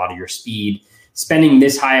generate a lot of your speed. Spending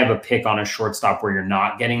this high of a pick on a shortstop where you're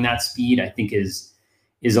not getting that speed, I think is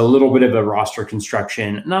a little bit of a roster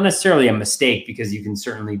construction, not necessarily a mistake, because you can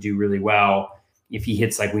certainly do really well if he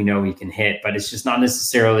hits like we know he can hit, but it's just not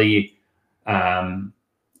necessarily the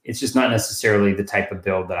type of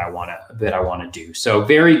build that I want to do. So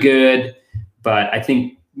very good, but I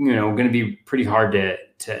think, going to be pretty hard to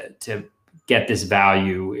get this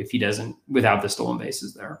value if he doesn't, without the stolen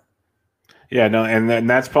bases there. Yeah, no, and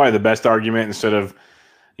that's probably the best argument, instead of,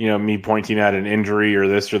 me pointing at an injury or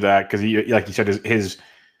this or that, because like you said, his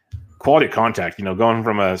quality of contact, going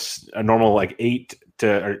from a normal like 8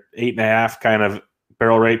 to 8.5 kind of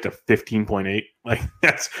barrel rate to 15.8, like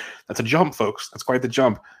that's a jump, folks. That's quite the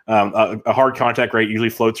jump. A hard contact rate usually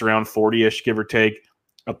floats around 40-ish, give or take,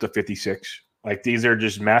 up to 56. Like, these are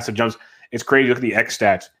just massive jumps. It's crazy. Look at the X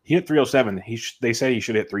stats. He hit 307. They say he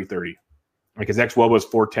should hit 330. Like, his X WOBA was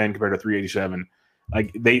 410 compared to 387.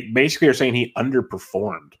 Like, they basically are saying he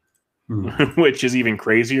underperformed, which is even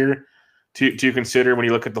crazier to consider when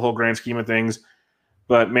you look at the whole grand scheme of things.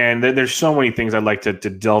 But man, there's so many things I'd like to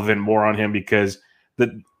delve in more on him, because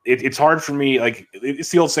it's hard for me. Like, it's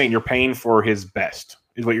the old saying, you're paying for his best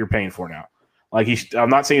is what you're paying for now. Like, I'm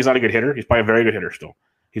not saying he's not a good hitter. He's probably a very good hitter still.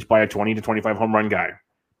 He's probably a 20 to 25 home run guy.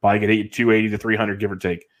 Probably get 280 to 300, give or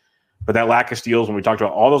take. But that lack of steals, when we talked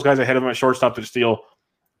about all those guys ahead of him at shortstop to steal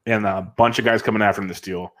and a bunch of guys coming after him to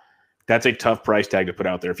steal, that's a tough price tag to put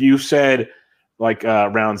out there. If you said like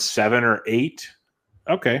round 7 or 8,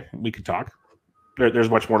 okay, we could talk. There's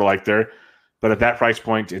much more to like there. But at that price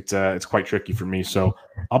point, it's quite tricky for me. So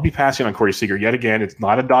I'll be passing on Corey Seager yet again. It's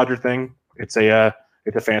not a Dodger thing. It's a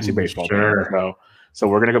fantasy baseball thing. So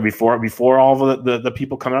we're gonna go before all the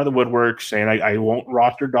people come out of the woodwork saying I won't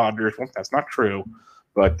roster Dodgers. Well, that's not true.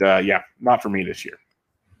 But yeah, not for me this year.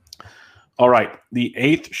 All right, the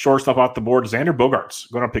 8th shortstop off the board, Xander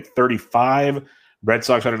Bogaerts, going to pick 35. Red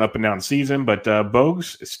Sox had an up and down season, but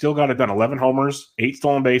Bogues still got it done. 11 homers, 8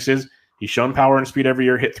 stolen bases. He's shown power and speed every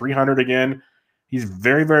year. Hit 300 again. He's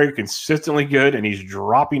very, very consistently good, and he's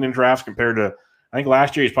dropping in drafts compared to, I think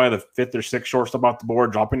last year he's probably the 5th or 6th shortstop off the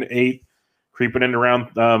board, dropping to 8th, creeping into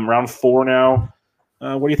round 4 now.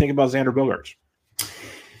 What do you think about Xander Bogaerts?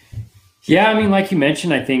 Yeah, I mean, like you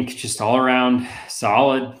mentioned, I think just all around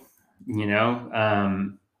solid.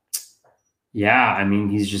 Yeah, I mean,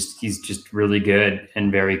 he's just really good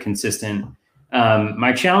and very consistent.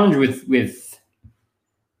 My challenge with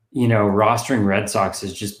rostering Red Sox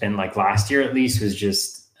has just been, like last year at least, was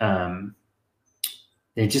just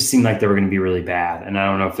it just seemed like they were going to be really bad, and I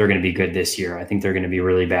don't know if they're going to be good this year. I think they're going to be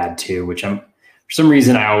really bad too, which for some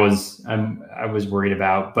reason I was worried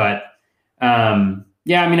about. But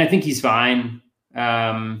yeah, I mean, I think he's fine.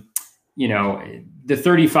 The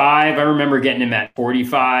 35, I remember getting him at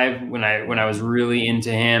 45 when I was really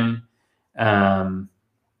into him. The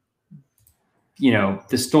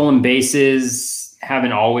stolen bases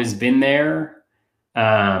haven't always been there.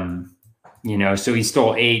 So he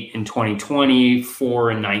stole 8 in 2020,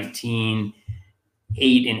 4 in 19,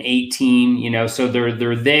 8 in 18, so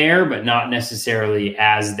they're there, but not necessarily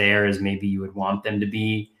as there as maybe you would want them to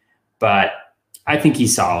be. But I think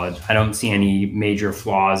he's solid. I don't see any major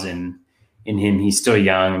flaws in him. He's still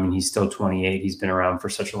young. I mean, he's still 28. He's been around for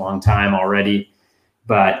such a long time already,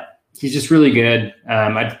 but he's just really good.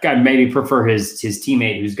 I'd maybe prefer his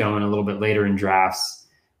teammate who's going a little bit later in drafts,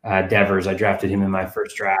 Devers. I drafted him in my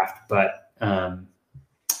first draft, but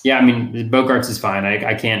yeah, I mean, Bogaerts is fine.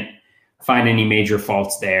 I can't find any major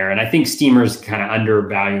faults there. And I think Steamer's kind of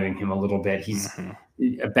undervaluing him a little bit. He's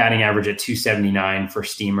a batting average at 279 for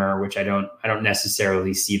Steamer, which I don't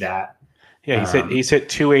necessarily see that. Yeah, he's hit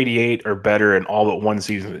 288 or better in all but one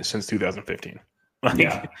season since 2015.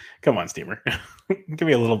 Yeah, come on, Steamer, give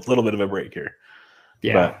me a little bit of a break here.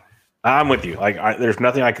 Yeah, but I'm with you. Like, there's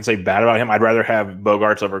nothing I can say bad about him. I'd rather have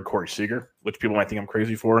Bogaerts over Corey Seager, which people might think I'm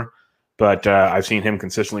crazy for, but I've seen him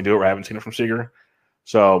consistently do it. Where I haven't seen it from Seager.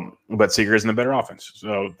 So, but Seager isn't a better offense,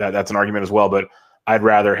 so that's an argument as well. But I'd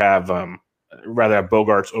rather have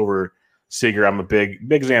Bogaerts over Seager. I'm a big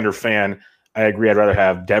Xander fan. I agree. I'd rather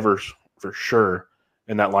have Devers for sure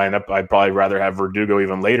in that lineup. I'd probably rather have Verdugo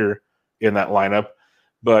even later in that lineup.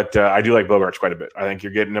 But I do like Bogaerts quite a bit. I think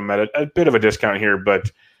you're getting him at a bit of a discount here.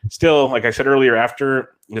 But still, like I said earlier, after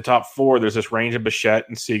the top 4, there's this range of Bichette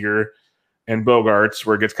and Seager and Bogaerts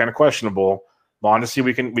where it gets kind of questionable. Honestly,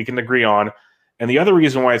 we can agree on. And the other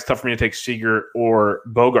reason why it's tough for me to take Seager or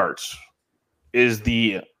Bogaerts is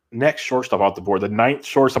the next shortstop off the board, the 9th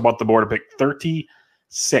shortstop off the board to pick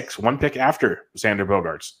 36, one pick after Xander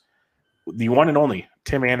Bogaerts. The one and only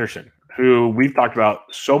Tim Anderson, who we've talked about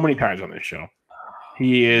so many times on this show.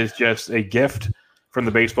 He is just a gift from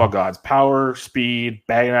the baseball gods. Power, speed,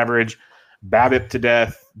 batting average, BABIP to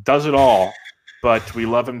death, does it all. But we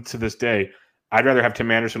love him to this day. I'd rather have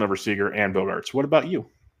Tim Anderson over Seager and Bogaerts. What about you?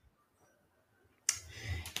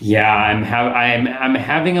 Yeah, I'm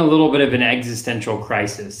having a little bit of an existential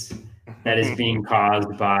crisis that is being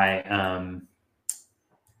caused by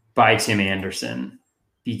Tim Anderson,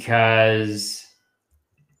 because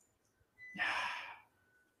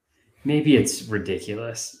maybe it's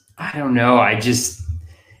ridiculous. I don't know. I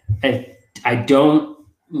don't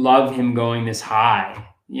love him going this high,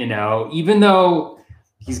 even though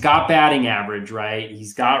he's got batting average, right?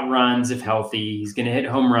 He's got runs if healthy. He's going to hit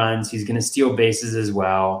home runs. He's going to steal bases as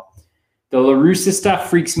well. The La Russa stuff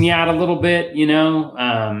freaks me out a little bit,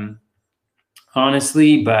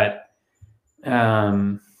 honestly, but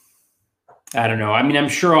I don't know. I mean, I'm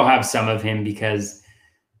sure I'll have some of him because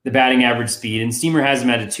the batting average speed, and Steamer has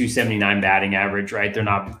him at a 279 batting average, right? They're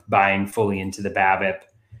not buying fully into the BABIP.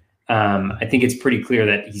 I think it's pretty clear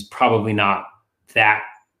that he's probably not that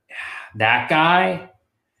guy.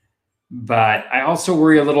 But I also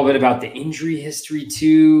worry a little bit about the injury history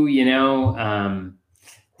too.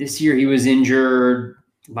 this year he was injured.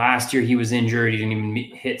 Last year he was injured. He didn't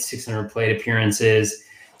even hit 600 plate appearances.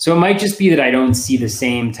 So it might just be that I don't see the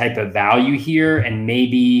same type of value here, and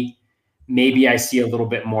maybe I see a little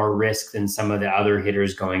bit more risk than some of the other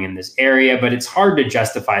hitters going in this area. But it's hard to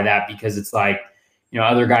justify that because it's like,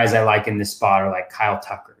 other guys I like in this spot are like Kyle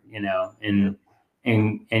Tucker,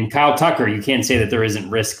 and Kyle Tucker, you can't say that there isn't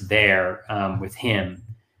risk there with him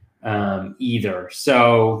either.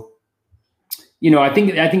 So, I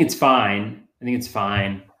think it's fine. I think it's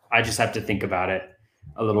fine. I just have to think about it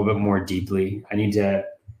a little bit more deeply. I need to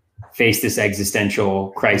face this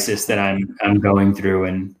existential crisis that I'm going through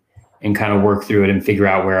and kind of work through it and figure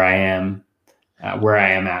out where I am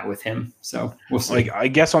at with him. So we'll see. Like, I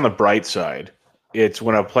guess on the bright side, it's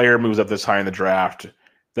when a player moves up this high in the draft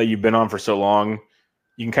that you've been on for so long,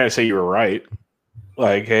 you can kind of say you were right.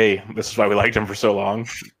 Like, hey, this is why we liked him for so long.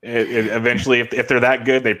 Eventually, if they're that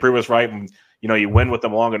good, they prove us right, and you win with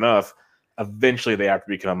them long enough. Eventually, they have to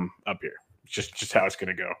become up here. It's just how it's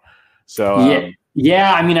going to go. So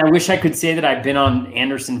yeah. I mean, I wish I could say that I've been on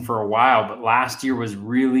Anderson for a while, but last year was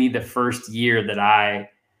really the first year that I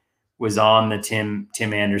was on the Tim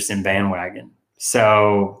Anderson bandwagon.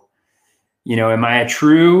 So, am I a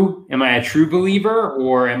true believer,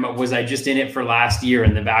 or was I just in it for last year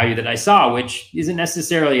and the value that I saw, which isn't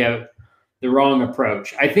necessarily the wrong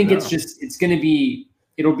approach. I think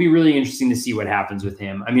it'll be really interesting to see what happens with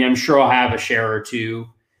him. I mean, I'm sure I'll have a share or two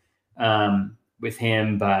with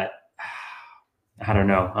him, but I don't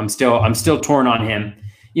know. I'm still torn on him.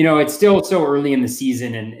 It's still so early in the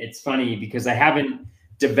season, and it's funny because I haven't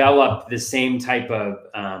developed the same type of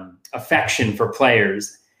affection for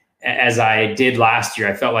players as I did last year.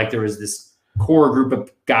 I felt like there was this core group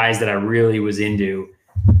of guys that I really was into,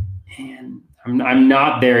 and I'm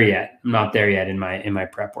not there yet. I'm not there yet in my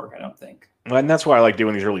prep work, I don't think. Well, and that's why I like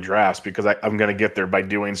doing these early drafts, because I'm going to get there by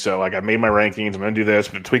doing so. Like, I've made my rankings. I'm going to do this.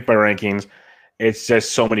 I'm going to tweak my rankings. It's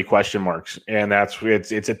just so many question marks, and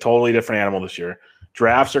it's a totally different animal this year.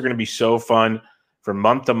 Drafts are going to be so fun from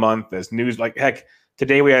month to month. As news, like, heck,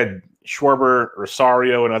 today we had Schwarber,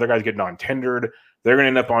 Rosario, and other guys getting non-tendered. They're going to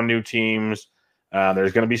end up on new teams.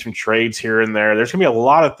 There's going to be some trades here and there. There's going to be a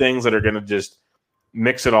lot of things that are going to just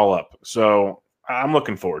mix it all up. So I'm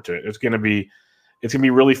looking forward to it. It's going to be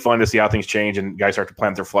really fun to see how things change and guys start to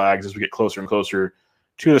plant their flags as we get closer and closer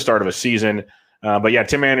to the start of a season. But yeah,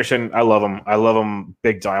 Tim Anderson, I love him. I love him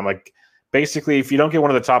big time. Like, basically, if you don't get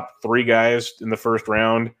one of the top 3 guys in the first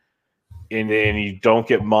round and you don't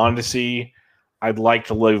get Mondesi, I'd like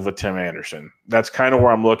to live with Tim Anderson. That's kind of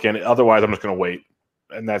where I'm looking. Otherwise, I'm just going to wait.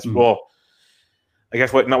 And that's, well, I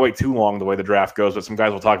guess not wait too long the way the draft goes, but some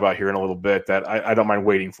guys we'll talk about here in a little bit that I don't mind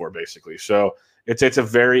waiting for, basically. So it's a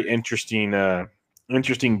very interesting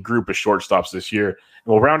group of shortstops this year. And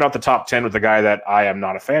we'll round out the top 10 with a guy that I am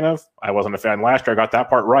not a fan of. I wasn't a fan last year. I got that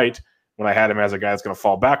part right when I had him as a guy that's going to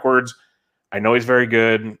fall backwards. I know he's very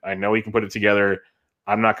good. I know he can put it together.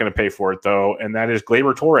 I'm not going to pay for it, though, and that is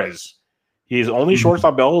Gleyber Torres. He's only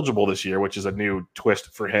shortstop eligible this year, which is a new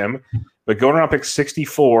twist for him. But going around pick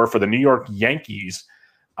 64 for the New York Yankees,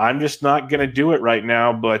 I'm just not going to do it right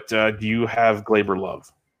now. But do you have Gleyber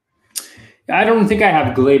love? I don't think I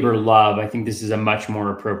have Gleyber love. I think this is a much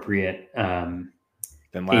more appropriate than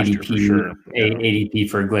last year, for sure. ADP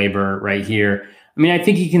for Gleyber right here. I mean, I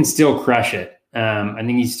think he can still crush it. I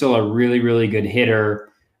think he's still a really, really good hitter.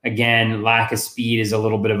 Again, lack of speed is a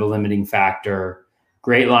little bit of a limiting factor.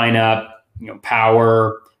 Great lineup,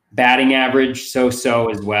 power, batting average, so-so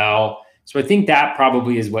as well. So I think that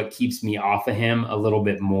probably is what keeps me off of him a little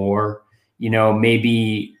bit more.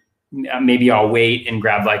 Maybe I'll wait and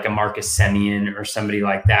grab like a Marcus Semien or somebody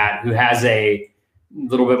like that who has a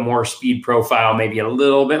little bit more speed profile, maybe a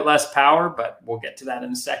little bit less power, but we'll get to that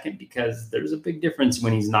in a second because there's a big difference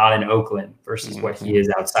when he's not in Oakland versus what he is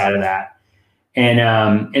outside of that.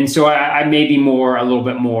 And so I may be a little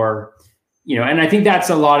bit more, and I think that's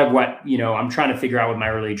a lot of what, I'm trying to figure out with my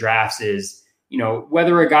early drafts is,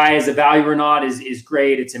 whether a guy is a value or not is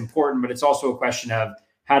great. It's important, but it's also a question of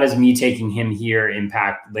how does me taking him here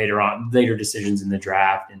impact later decisions in the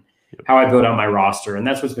draft and how I build out my roster. And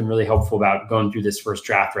that's what's been really helpful about going through this first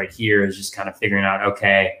draft right here is just kind of figuring out,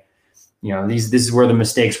 okay, this is where the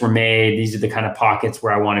mistakes were made. These are the kind of pockets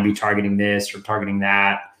where I want to be targeting this or targeting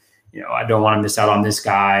that. I don't want to miss out on this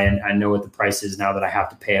guy. And I know what the price is now that I have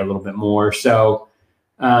to pay a little bit more. So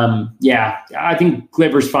I think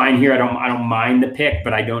Gleyber's fine here. I don't mind the pick,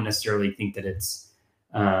 but I don't necessarily think that it's,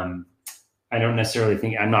 I'm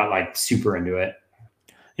not like super into it.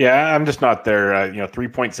 Yeah, I'm just not there.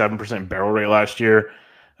 3.7% barrel rate last year,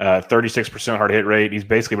 36% hard hit rate. He's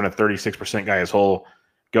basically been a 36% guy his whole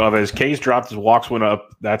His K's dropped, his walks went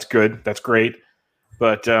up. That's good. That's great.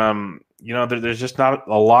 But, there's just not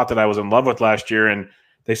a lot that I was in love with last year. And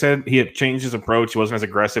they said he had changed his approach. He wasn't as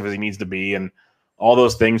aggressive as he needs to be and all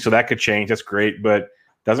those things. So that could change. That's great. But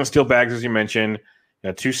doesn't steal bags, as you mentioned.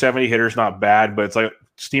 270 hitters, not bad. But it's like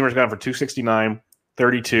Steamer's got him for 269,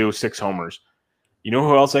 32, 6 homers. You know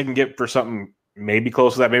who else I can get for something maybe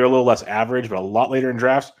close to that, maybe a little less average, but a lot later in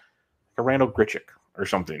drafts? A Randall Grichuk or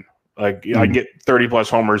something. Like, I can get 30-plus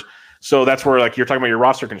homers. So that's where, like, you're talking about your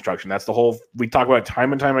roster construction. That's the whole – we talk about it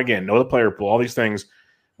time and time again. Know the player pool, all these things.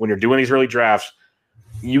 When you're doing these early drafts,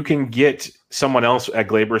 you can get someone else at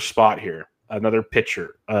Gleyber's spot here, another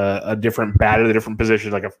pitcher, a different bat at a different position,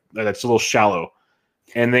 that's a little shallow,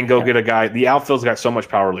 and then go get a guy. The outfield's got so much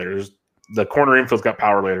power later. The corner infield's got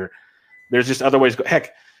power later. There's just other ways.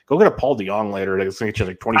 Heck, go get a Paul DeJong later. That's going to get you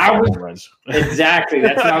like 25 home runs. Exactly.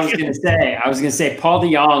 That's what I was going to say. I was going to say Paul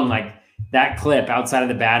DeJong, like, that clip outside of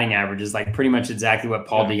the batting average is like pretty much exactly what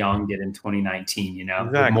Paul DeJong did in 2019,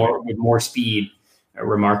 exactly. with more speed,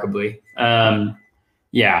 remarkably.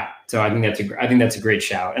 Yeah. So I think that's a great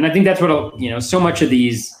shout. And I think that's what, so much of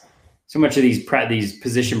these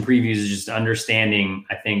position previews is just understanding,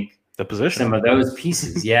 I think, the position, some of those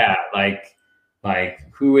pieces. Yeah. Like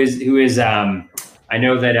who is, I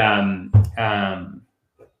know that,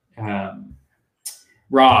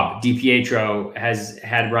 Rob DiPietro has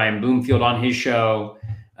had Ryan Bloomfield on his show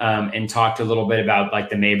and talked a little bit about like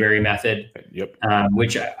the Mayberry method. Yep.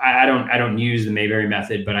 Which I don't use the Mayberry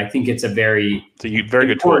method, but I think it's a very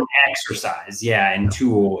good tool. Exercise. Yeah. And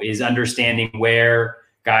tool is understanding where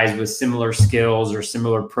guys with similar skills or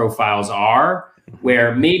similar profiles are,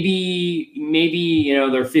 where maybe,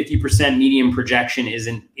 their 50% median projection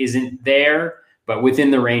isn't there, but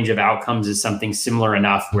within the range of outcomes is something similar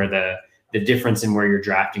enough where the difference in where you're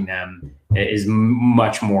drafting them is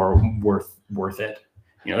much more worth it.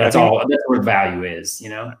 That's where value is, I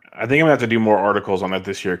think I'm going to have to do more articles on that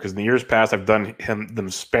this year, because in the years past I've done them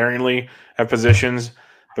sparingly at positions,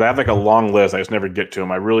 but I have like a long list. I just never get to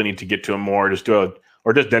them. I really need to get to them more, just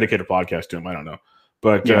dedicate a podcast to them. I don't know.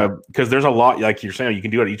 But because there's a lot, like you're saying, you can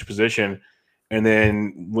do it at each position. And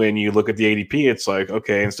then when you look at the ADP, it's like,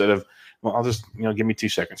 okay, instead of, well, I'll just, give me 2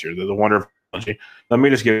 seconds here. The wonder of technology. Let me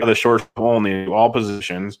just get the short only all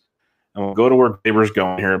positions, and we'll go to where Gleyber's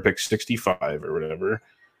going here and pick 65 or whatever.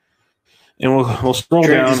 And we'll scroll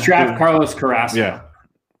down. Just draft Carlos Carrasco. Yeah.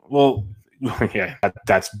 Well, yeah,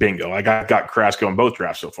 that's bingo. I got Carrasco in both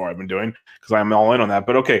drafts so far I've been doing, because I'm all in on that.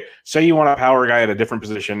 But okay, say you want a power guy at a different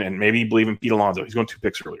position and maybe you believe in Pete Alonso. He's going 2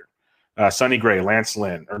 picks earlier. Sonny Gray, Lance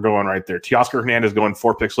Lynn are going right there. Teoscar Hernandez going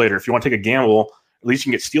 4 picks later. If you want to take a gamble, at least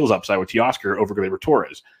you can get steals upside with Teoscar over Gleyber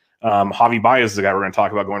Torres. Javi Baez is the guy we're going to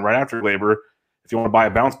talk about going right after Gleyber. If you want to buy a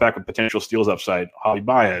bounce back with potential steals upside, Javi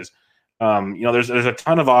Baez. There's a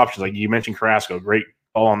ton of options. Like you mentioned Carrasco, great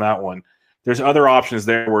call on that one. There's other options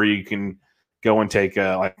there where you can go and take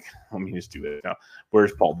let me just do it now.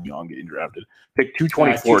 Where's Paul DeJong getting drafted? Pick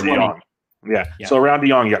 224 DeJong. Yeah. So around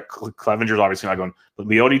DeJong, you got Clevenger's obviously not going, but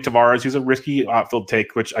Leody Tavares, who's a risky outfield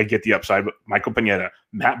take, which I get the upside, but Michael Pineda,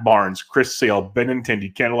 Matt Barnes, Chris Sale,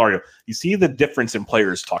 Benintendi, Candelario. You see the difference in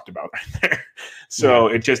players talked about right there. So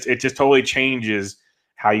it just totally changes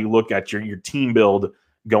how you look at your team build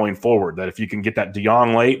going forward. That if you can get that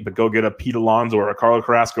DeJong late, but go get a Pete Alonso or a Carlos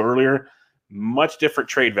Carrasco earlier, much different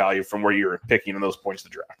trade value from where you're picking in those points to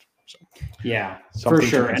draft. So, yeah, for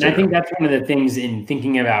sure. And I think that's one of the things in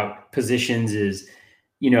thinking about positions is,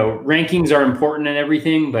 rankings are important and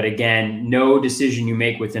everything, but again, no decision you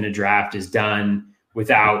make within a draft is done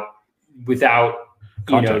without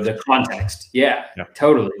the context. Yeah,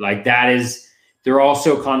 totally. Like they're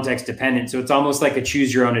also context dependent. So it's almost like a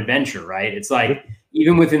choose your own adventure, right? It's like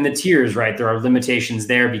even within the tiers, right? There are limitations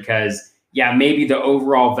there because maybe the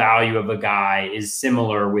overall value of a guy is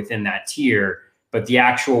similar within that tier, but the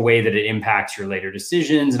actual way that it impacts your later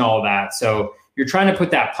decisions and all that. So you're trying to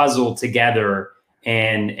put that puzzle together.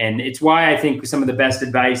 And it's why I think some of the best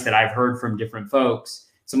advice that I've heard from different folks,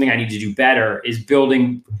 something I need to do better, is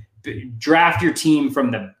draft your team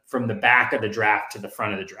from the back of the draft to the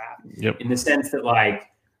front of the draft. Yep. In the sense that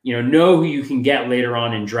know who you can get later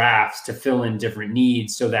on in drafts to fill in different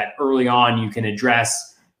needs so that early on you can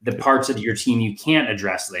address the parts of your team you can't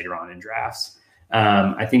address later on in drafts.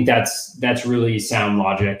 I think that's really sound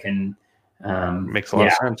logic and makes a lot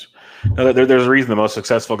of sense. No, there's a reason the most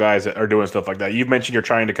successful guys are doing stuff like that. You've mentioned you're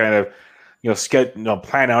trying to kind of,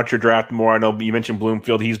 plan out your draft more. I know you mentioned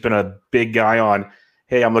Bloomfield. He's been a big guy on,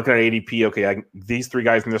 hey, I'm looking at ADP. Okay, these 3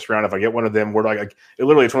 guys in this round. If I get one of them, it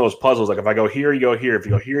literally it's one of those puzzles. Like if I go here, you go here. If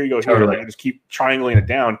you go here, you go here. Like I just keep triangulating it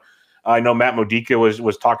down. I know Matt Modica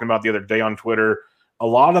was talking about the other day on Twitter a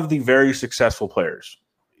lot of the very successful players,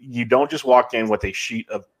 you don't just walk in with a sheet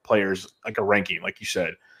of players like a ranking, like you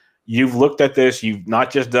said. You've looked at this. You've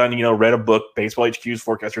not just done, read a book, Baseball HQ's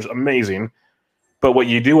forecasters, amazing. But what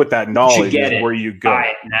you do with that knowledge is where you go. Buy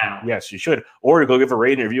it now. Yes, you should. Or you go give a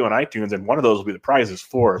rating and review on iTunes, and one of those will be the prizes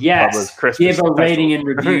for Bubba's Christmas give a special. rating and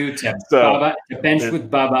review to Bubba, to Bench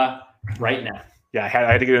with Bubba right now. Yeah, I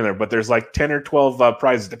had to get in there. But there's like 10 or 12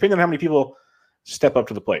 prizes, depending on how many people step up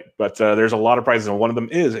to the plate. But there's a lot of prizes, and one of them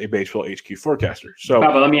is a Baseball HQ forecaster. So,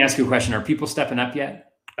 Bubba, let me ask you a question. Are people stepping up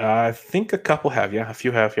yet? I think a couple have, a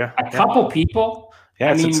few have, A couple people?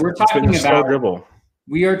 Yeah, we're talking about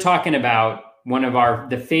we are talking about one of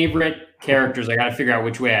the favorite characters. I got to figure out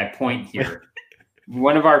which way I point here.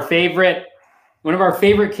 one of our favorite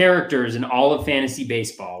characters in all of fantasy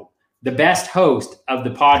baseball, the best host of a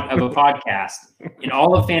podcast in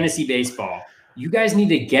all of fantasy baseball. You guys need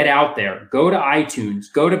to get out there, go to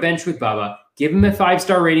iTunes, go to Bench with Bubba, give him a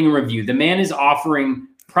 5-star rating and review. The man is offering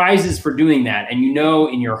prizes for doing that. And you know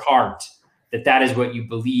in your heart that is what you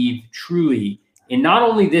believe truly in not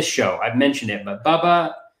only this show, I've mentioned it, but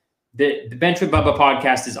Bubba, the Bench with Bubba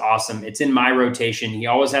podcast is awesome. It's in my rotation. He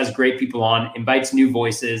always has great people on, invites new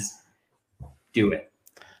voices. Do it.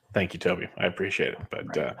 Thank you, Toby. I appreciate it.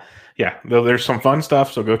 But there's some fun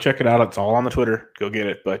stuff. So go check it out. It's all on the Twitter. Go get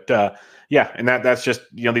it. But and that's just,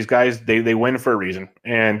 these guys, they win for a reason.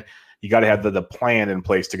 And you got to have the plan in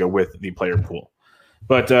place to go with the player pool.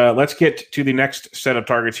 But let's get to the next set of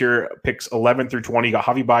targets here. Picks 11 through 20. You got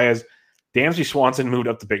Javi Baez. Dansby Swanson moved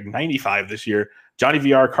up to pick 95 this year. Johnny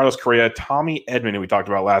VR, Carlos Correa, Tommy Edman, who we talked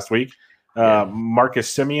about last week.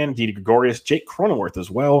 Marcus Semien, Didi Gregorius, Jake Cronenworth as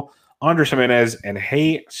well. Andres Jimenez, and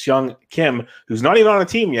Hae Seung Kim, who's not even on a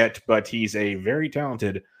team yet, but he's a very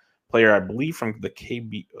talented player, I believe, from the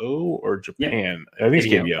KBO or Japan. I think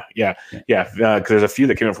it's KBO. Yeah. Because there's a few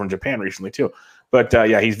that came up from Japan recently, too. But,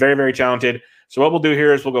 he's very, very talented. So what we'll do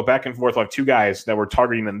here is we'll go back and forth. We'll have two guys that we're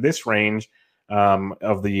targeting in this range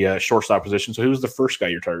of the shortstop position. So who's the first guy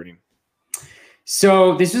you're targeting?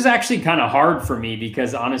 So this was actually kind of hard for me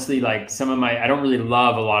because honestly, like I don't really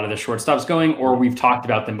love a lot of the shortstops going, or we've talked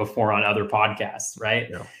about them before on other podcasts, right?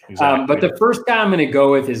 Yeah, exactly. But the first guy I'm going to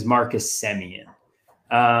go with is Marcus Semien.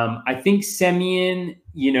 I think Semien,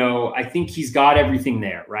 I think he's got everything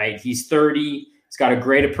there, right? He's 30. He's got a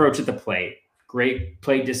great approach at the plate, great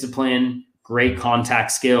plate discipline, great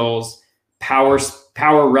contact skills, power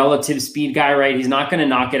relative speed guy, right? He's not going to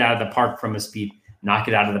knock it out of the park from a speed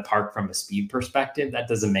perspective. That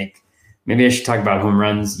doesn't maybe I should talk about home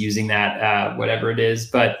runs using that, whatever it is.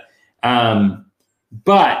 But I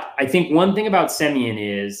think one thing about Semien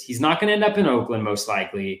is he's not going to end up in Oakland most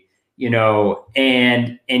likely,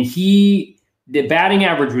 and the batting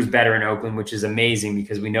average was better in Oakland, which is amazing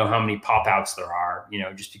because we know how many pop outs there are,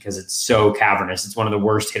 just because it's so cavernous. It's one of the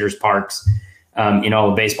worst hitters parks in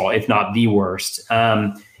all of baseball, if not the worst.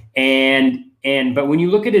 But when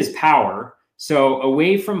you look at his power, so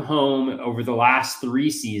away from home over the last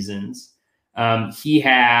 3 seasons, he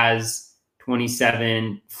has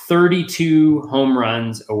 32 home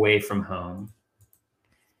runs away from home.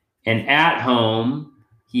 And at home,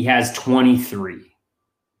 he has 23,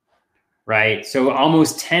 right? So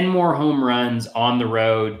almost 10 more home runs on the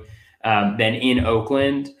road than in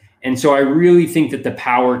Oakland. And so I really think that the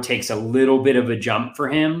power takes a little bit of a jump for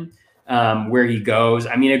him. Where he goes.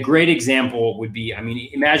 A great example would be,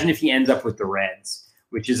 imagine if he ends up with the Reds,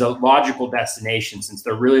 which is a logical destination since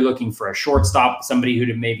they're really looking for a shortstop, somebody who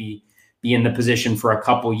to maybe be in the position for a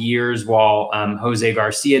couple years while Jose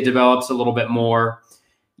Garcia develops a little bit more,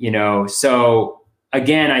 So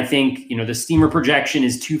again, I think, the steamer projection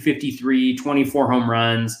is 253, 24 home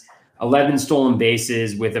runs, 11 stolen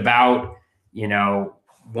bases with about,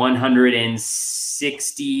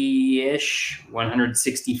 160-ish,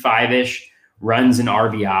 165-ish runs in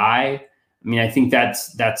RBI. I think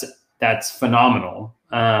that's phenomenal.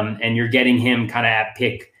 And you're getting him kind of at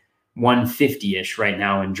pick 150-ish right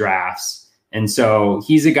now in drafts. And so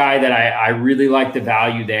he's a guy that I really like the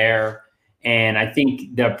value there. And I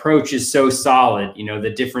think the approach is so solid.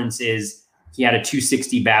 The difference is he had a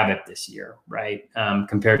 260 BABIP this year, right?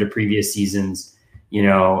 Compared to previous seasons,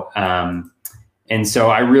 and so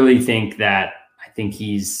I really think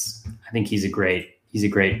he's a great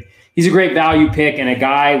value pick and a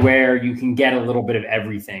guy where you can get a little bit of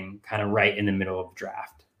everything kind of right in the middle of the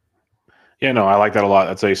draft. Yeah, no, I like that a lot.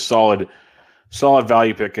 That's a solid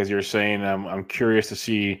value pick, as you're saying. I'm curious to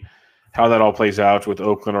see how that all plays out with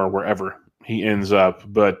Oakland or wherever he ends up.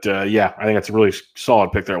 But I think that's a really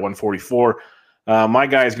solid pick there at 144. My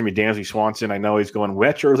guy is going to be Dansby Swanson. I know he's going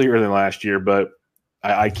much earlier than last year, but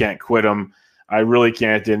I can't quit him. I really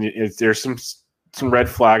can't. And there's some some red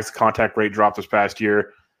flags. Contact rate dropped this past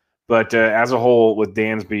year. But as a whole, with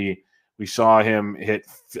Dansby, we saw him hit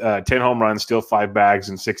 10 home runs, steal 5 bags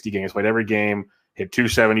in 60 games, played every game, hit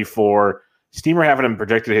 274. Steamer having him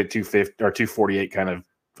projected to hit 250 or 248 kind of,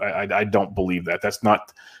 I don't believe that. That's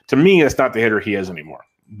not, to me, that's not the hitter he is anymore.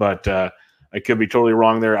 But I could be totally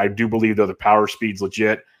wrong there. I do believe, though, the power speed's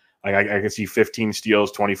legit. Like I can see 15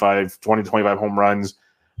 steals, 20 to 25 home runs.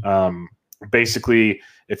 Basically,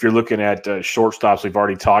 if you're looking at shortstops, we've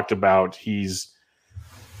already talked about he's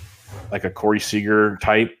like a Corey Seager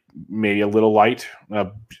type, maybe a little light.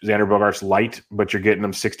 Xander Bogaerts light, but you're getting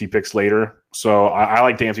them 60 picks later. So I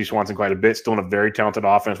like Dansby Swanson quite a bit. Still in a very talented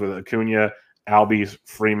offense with Acuna, Albies,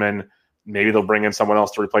 Freeman. Maybe they'll bring in someone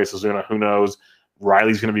else to replace Ozuna. Who knows?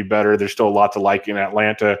 Riley's going to be better. There's still a lot to like in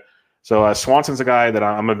Atlanta. So Swanson's a guy that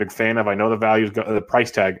I'm a big fan of. I know the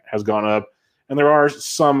price tag has gone up, and there are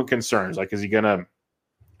some concerns. Like, is he going to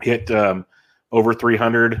hit over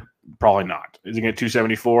 300? Probably not. Is he going to get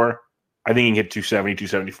 274? I think he can hit 270,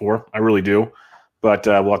 274. I really do. But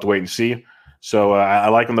we'll have to wait and see. So I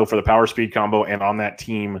like him, though, for the power speed combo. And on that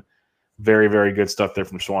team, very, very good stuff there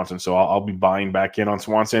from Swanson. So I'll be buying back in on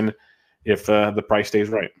Swanson if the price stays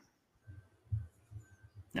right.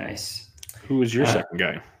 Nice. Who is your second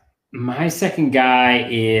guy? My second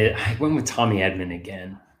guy I went with Tommy Edman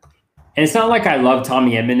again. And it's not like I love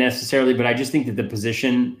Tommy Edman necessarily, but I just think that the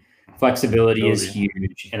position flexibility is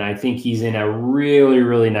huge. And I think he's in a really,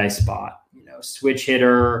 really nice spot. Switch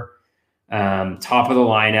hitter, top of the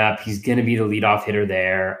lineup. He's going to be the leadoff hitter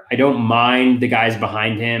there. I don't mind the guys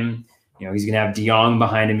behind him. He's going to have DeYoung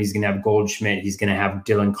behind him. He's going to have Goldschmidt. He's going to have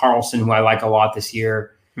Dylan Carlson, who I like a lot this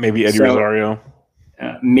year. Maybe Eddie Rosario.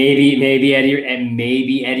 Maybe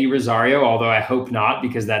Eddie Rosario, although I hope not,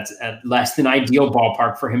 because that's a less than ideal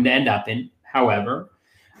ballpark for him to end up in. However,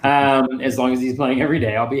 as long as he's playing every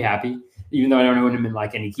day, I'll be happy, even though I don't own him in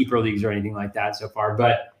like any keeper leagues or anything like that so far.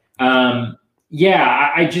 But I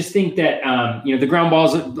just think that, the ground ball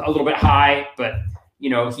is a little bit high, but,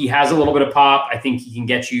 he has a little bit of pop. I think he can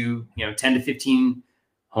get you, 10 to 15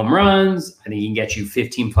 home runs. I think he can get you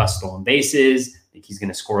 15 plus stolen bases. I think he's going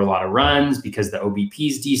to score a lot of runs because the OBP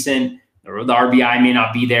is decent. The RBI may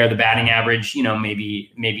not be there. The batting average,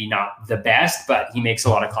 maybe not the best, but he makes a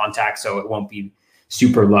lot of contact, so it won't be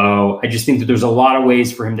super low. I just think that there's a lot of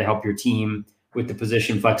ways for him to help your team with the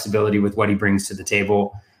position flexibility with what he brings to the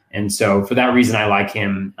table. And so for that reason, I like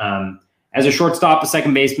him as a shortstop, a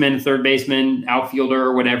second baseman, third baseman,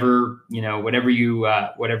 outfielder, whatever you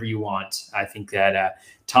want. I think that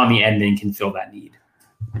Tommy Edman can fill that need.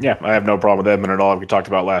 Yeah, I have no problem with Edman at all. We talked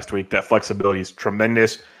about last week. That flexibility is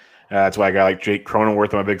tremendous. That's why a guy like Jake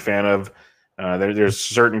Cronenworth I'm a big fan of. There's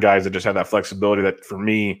certain guys that just have that flexibility that, for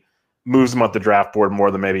me, moves them up the draft board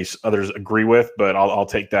more than maybe others agree with. But I'll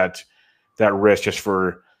take that risk just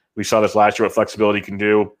for – we saw this last year, what flexibility can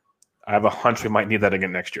do. I have a hunch we might need that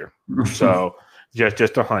again next year. So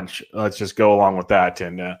just a hunch. Let's just go along with that,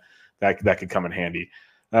 and that could come in handy.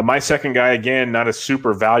 My second guy, again, not a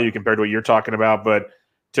super value compared to what you're talking about, but –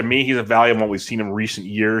 to me, he's a value in what we've seen in recent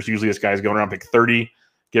years. Usually this guy's going around pick 30,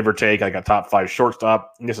 give or take, like a top 5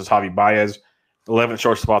 shortstop. And this is Javi Baez, 11th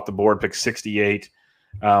shortstop off the board, pick 68.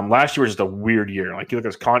 Last year was just a weird year. Like, you look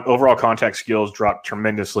at his overall contact skills dropped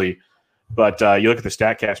tremendously. But you look at the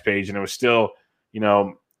StatCast page, and it was still,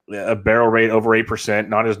 a barrel rate over 8%,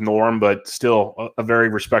 not his norm, but still a very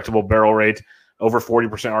respectable barrel rate. Over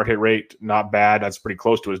 40% hard hit rate, not bad. That's pretty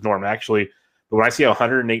close to his norm, actually. But when I see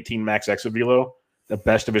 118 max exit velo, the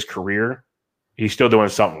best of his career, he's still doing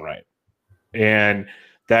something right. And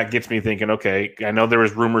that gets me thinking, okay, I know there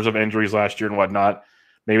was rumors of injuries last year and whatnot.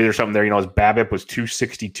 Maybe there's something there. His BABIP was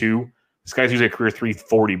 262. This guy's usually a career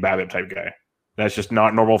 340 BABIP type guy. That's just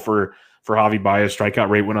not normal for Javi Baez. Strikeout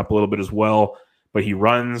rate went up a little bit as well, but he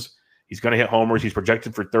runs. He's going to hit homers. He's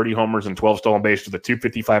projected for 30 homers and 12 stolen bases with a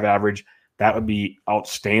 255 average. That would be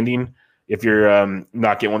outstanding if you're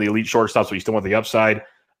not getting one of the elite shortstops, but you still want the upside.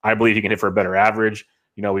 I believe he can hit for a better average.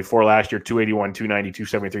 Before last year, 281, 290,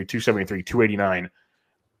 273, 273, 289.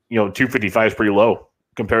 255 is pretty low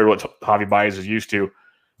compared to what Javi Baez is used to.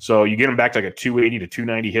 So you get him back to like a 280 to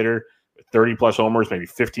 290 hitter, 30-plus homers, maybe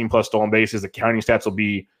 15-plus stolen bases. The counting stats will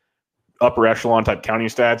be upper echelon type counting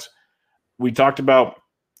stats. We talked about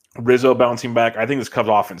Rizzo bouncing back. I think this Cubs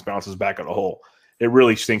offense bounces back as a whole. It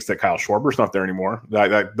really stinks that Kyle Schwarber's not there anymore.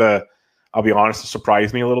 I'll be honest, it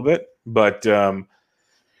surprised me a little bit. But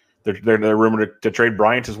they're rumored to trade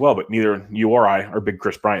Bryant as well, but neither you or I are big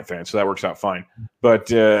Chris Bryant fans, so that works out fine.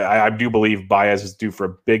 But I do believe Baez is due for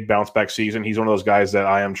a big bounce-back season. He's one of those guys that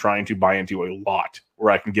I am trying to buy into a lot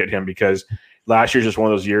where I can get him, because last year's just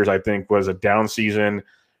one of those years I think was a down season.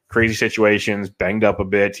 crazy situations, banged up a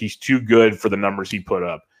bit. He's too good for the numbers he put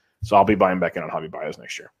up. So I'll be buying back in on Javi Baez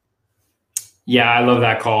next year. Yeah, I love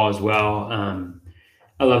that call as well.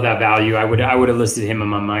 I love that value. I would have listed him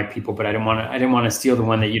among my people, but I didn't want to steal the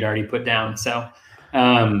one that you'd already put down. So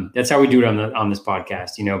that's how we do it on this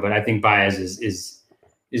podcast, But I think Baez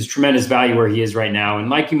is tremendous value where he is right now. And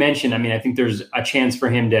like you mentioned, I mean, I think there's a chance for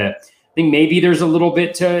him to. I think maybe there's a little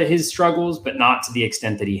bit to his struggles, but not to the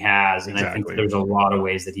extent that he has. And exactly. I think there's a lot of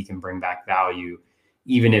ways that he can bring back value,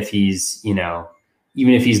 even if he's not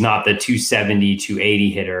the 270,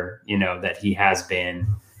 280 hitter, that he has been.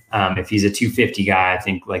 If he's a 250 guy, I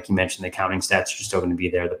think, like you mentioned, the counting stats are still going to be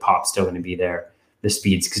there. The pop's still going to be there. The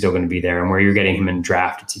speed's still going to be there. And where you're getting him in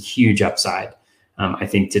draft, it's a huge upside, I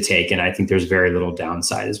think, to take. And I think there's very little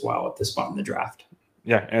downside as well at this spot in the draft.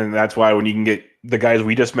 Yeah, and that's why when you can get the guys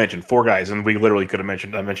we just mentioned, 4 guys, and we literally could have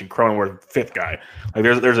mentioned, I mentioned Cronenworth, 5th guy. Like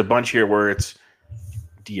there's a bunch here where it's,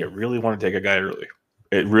 do you really want to take a guy early?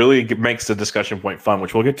 It really makes the discussion point fun,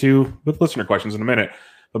 which we'll get to with listener questions in a minute.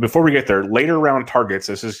 But before we get there, later round targets,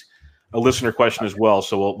 this is a listener question as well,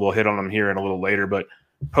 so we'll hit on them here in a little later. But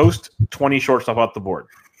post 20 shortstop off the board.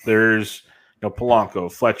 There's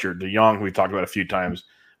Polanco, Fletcher, DeJong, who we talked about a few times,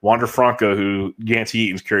 Wander Franco, who Yancey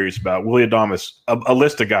Eaton's curious about, Willie Adames, a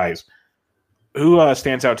list of guys. Who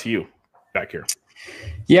stands out to you back here?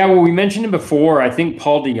 Yeah, well, we mentioned it before. I think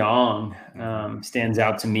Paul DeJong stands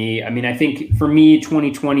out to me. I mean, I think for me,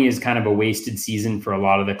 2020 is kind of a wasted season for a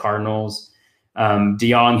lot of the Cardinals.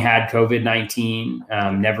 DeJong had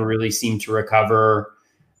COVID-19, never really seemed to recover,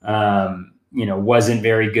 wasn't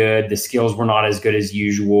very good. The skills were not as good as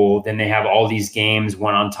usual. Then they have all these games,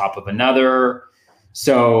 one on top of another.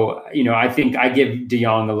 So, I think I give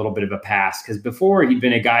DeJong a little bit of a pass because before he'd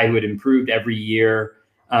been a guy who had improved every year.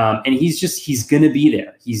 And he's going to be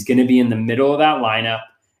there. He's going to be in the middle of that lineup,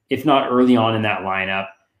 if not early on in that lineup.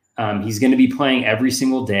 He's going to be playing every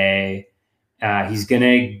single day. He's going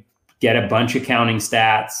to get a bunch of counting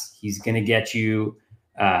stats. He's going to get you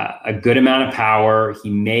a good amount of power. He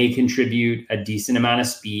may contribute a decent amount of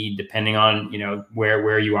speed, depending on,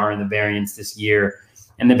 where you are in the variance this year.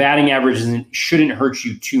 And the batting average shouldn't hurt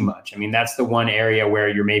you too much. I mean, that's the one area where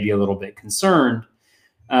you're maybe a little bit concerned.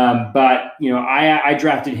 But I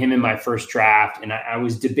drafted him in my first draft, and I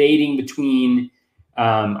was debating between.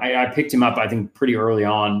 I picked him up, I think, pretty early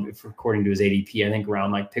on, according to his ADP. I think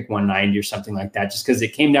around like pick 190 or something like that, just because it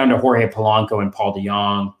came down to Jorge Polanco and Paul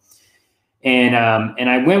DeJong, and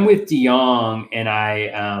I went with DeJong, and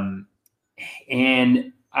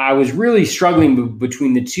I was really struggling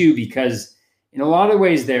between the two because in a lot of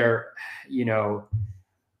ways they're, I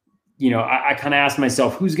kind of asked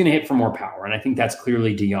myself, who's going to hit for more power? And I think that's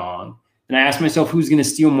clearly DeJong. And I asked myself, who's going to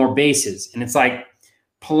steal more bases? And it's like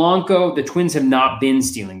Polanco, the Twins have not been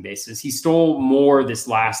stealing bases. He stole more this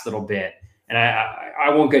last little bit. And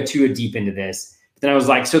I won't go too deep into this. But then I was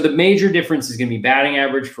like, so the major difference is going to be batting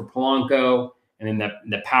average for Polanco and then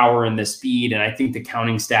the power and the speed. And I think the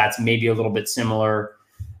counting stats may be a little bit similar.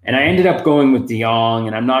 And I ended up going with DeJong,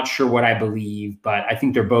 and I'm not sure what I believe, but I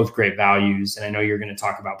think they're both great values. And I know you're going to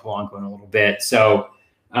talk about Polanco in a little bit. So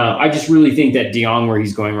I just really think that DeJong, where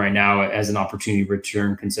he's going right now, has an opportunity to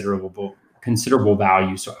return considerable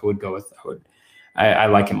value. So I would go with I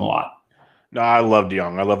like him a lot. No, I love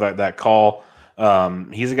DeJong. I love that call.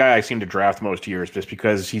 He's a guy I seem to draft most years just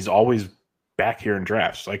because he's always back here in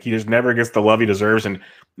drafts. Like he just never gets the love he deserves. And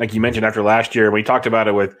like you mentioned after last year, we talked about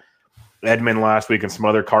it with Edmund last week and some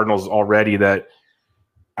other Cardinals already, that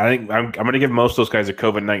I think I'm going to give most of those guys a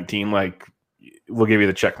COVID-19. Like we'll give you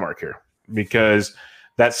the check mark here because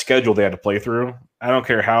that schedule they had to play through. I don't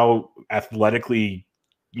care how athletically,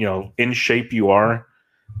 in shape you are,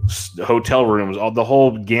 hotel rooms, the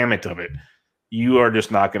whole gamut of it. You are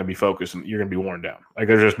just not going to be focused and you're going to be worn down. Like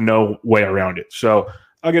there's just no way around it. So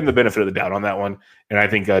I'll give him the benefit of the doubt on that one. And I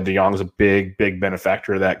think DeJong is a big, big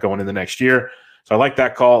benefactor of that going into next year. So I like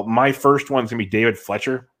that call. My first one's going to be David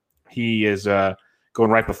Fletcher. He is going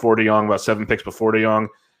right before DeJong, about 7 picks before DeJong.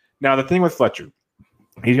 Now, the thing with Fletcher,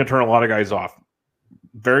 he's going to turn a lot of guys off.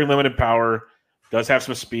 Very limited power, does have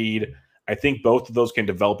some speed. I think both of those can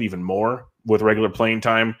develop even more with regular playing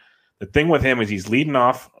time. The thing with him is he's leading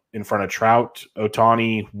off in front of Trout,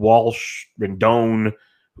 Ohtani, Walsh, Rendon.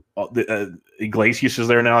 Iglesias is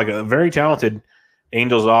there now, like a very talented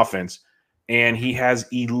Angels offense. And he has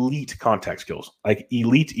elite contact skills, like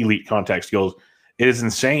elite contact skills. It is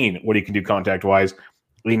insane what he can do contact-wise.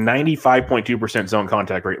 A 95.2% zone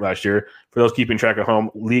contact rate last year. For those keeping track at home,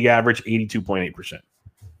 league average 82.8%.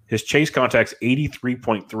 His chase contacts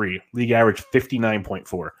 83.3, league average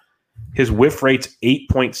 59.4. His whiff rate's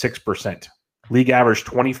 8.6%, league average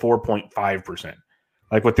 24.5%.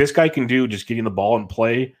 Like what this guy can do, just getting the ball in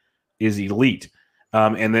play, is elite.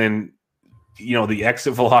 And then, the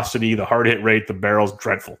exit velocity, the hard hit rate, the barrel's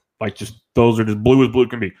dreadful. Like just those are just blue as blue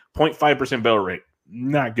can be. 0.5% barrel rate,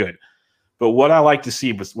 not good. But what I like to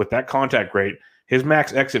see with that contact rate, his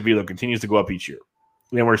max exit velo continues to go up each year.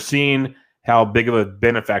 And we're seeing how big of a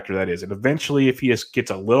benefactor that is. And eventually, if he just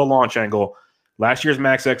gets a little launch angle, last year's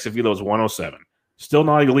max exit velo was 107. Still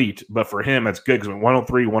not elite, but for him, that's good because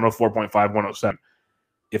 103, 104.5, 107.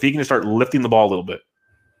 If he can start lifting the ball a little bit,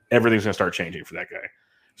 everything's going to start changing for that guy.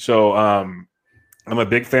 So I'm a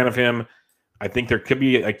big fan of him. I think there could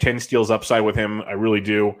be like 10 steals upside with him. I really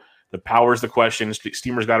do. The power is the question.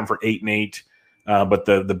 Steamer's got him for 8 and 8, but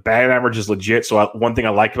the batting average is legit. So one thing I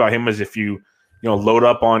like about him is if you load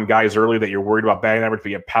up on guys early that you're worried about batting average, but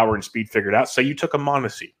you have power and speed figured out. Say you took a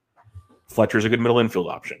Mondesi. Fletcher's a good middle infield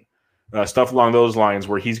option. Stuff along those lines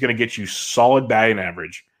where he's going to get you solid batting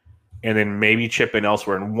average and then maybe chip in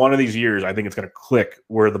elsewhere. In one of these years, I think it's going to click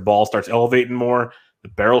where the ball starts elevating more, the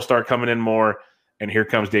barrels start coming in more, and here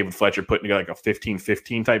comes David Fletcher putting together like a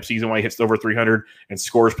 15-15 type season when he hits over 300 and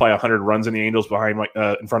scores probably 100 runs in the Angels behind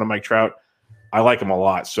in front of Mike Trout. I like him a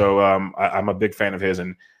lot. So I'm a big fan of his,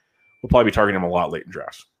 and we'll probably be targeting him a lot late in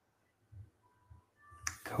drafts.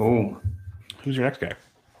 Cool. Who's your next guy?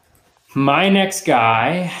 My next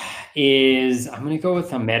guy is, I'm going to go with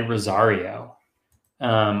Amed Rosario.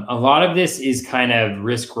 A lot of this is kind of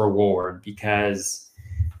risk reward because,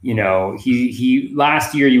 he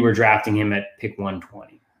last year you were drafting him at pick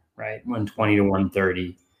 120, right? 120 to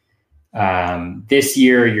 130. This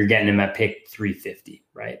year you're getting him at pick 350,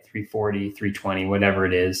 right? 340, 320, whatever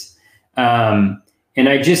it is. And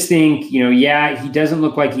I just think, he doesn't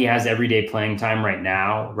look like he has everyday playing time right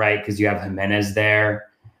now, right? Because you have Jimenez there.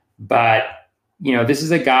 But, this is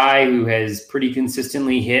a guy who has pretty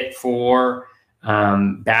consistently hit for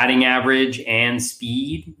batting average and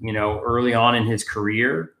speed, early on in his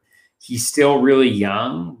career. He's still really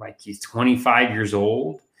young, like he's 25 years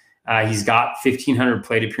old. He's got 1,500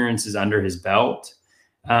 plate appearances under his belt.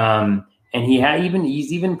 And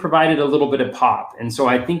he's even provided a little bit of pop. And so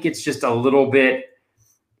I think it's just a little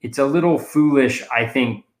foolish, I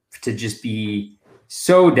think, to just be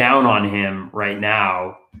so down on him right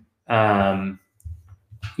now.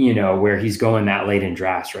 Where he's going that late in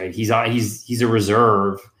drafts, right? He's a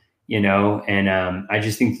reserve, and I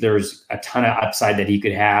just think there's a ton of upside that he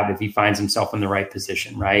could have if he finds himself in the right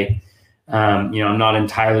position, right? I'm not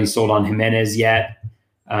entirely sold on Jimenez yet,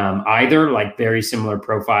 either. Like very similar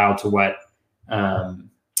profile to what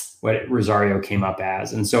Rosario came up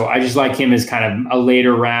as, and so I just like him as kind of a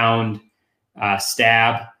later round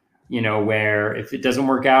stab. Where if it doesn't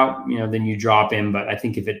work out, then you drop him. But I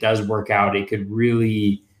think if it does work out, it could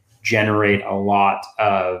really generate a lot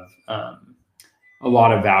of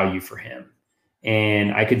value for him.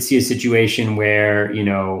 And I could see a situation where,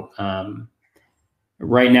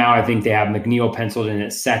 right now I think they have McNeil penciled in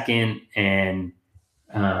at second, and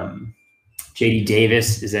JD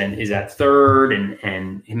Davis is at third,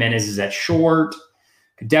 and Jimenez is at short.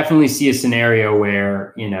 Could definitely see a scenario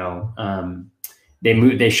where,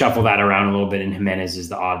 they shuffle that around a little bit, and Jimenez is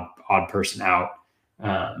the odd person out.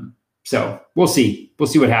 So we'll see. We'll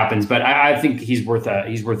see what happens. But I think he's worth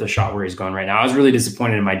a shot where he's going right now. I was really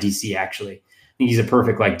disappointed in my DC, actually. I think he's a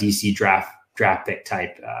perfect DC draft pick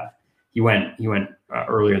type. He went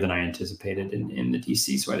earlier than I anticipated in the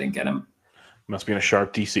DC, so I didn't get him. Must be in a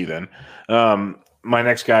sharp DC then. My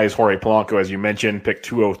next guy is Jorge Polanco, as you mentioned, pick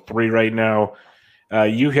 203 right now.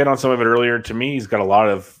 You hit on some of it earlier. To me, he's got a lot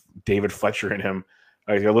of David Fletcher in him.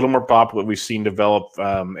 A little more pop what we've seen develop,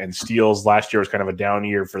 and steals last year was kind of a down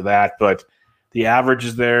year for that, but the average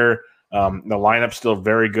is there. The lineup's still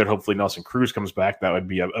very good. Hopefully Nelson Cruz comes back. That would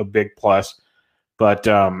be a big plus. But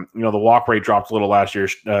the walk rate dropped a little last year,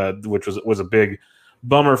 which was a big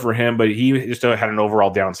bummer for him. But he just had an overall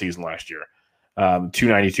down season last year.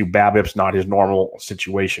 292 BABIP's not his normal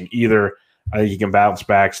situation either. I think he can bounce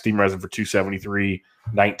back. Steamer has him for 273,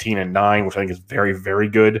 19 and 9, which I think is very, very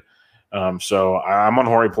good. So I'm on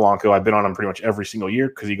Jorge Polanco. I've been on him pretty much every single year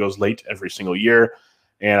because he goes late every single year.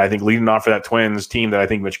 And I think leading off for that Twins team that I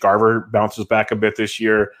think Mitch Garver bounces back a bit this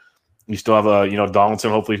year. You still have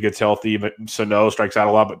Donaldson hopefully gets healthy, but Sano strikes out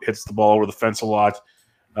a lot but hits the ball over the fence a lot.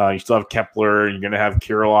 You still have Kepler. You're going to have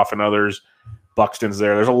Kirilloff and others. Buxton's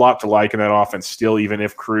there. There's a lot to like in that offense still, even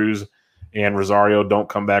if Cruz and Rosario don't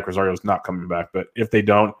come back. Rosario's not coming back, but if they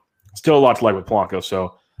don't, still a lot to like with Polanco.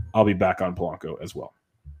 So I'll be back on Polanco as well.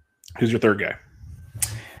 Who's your third guy?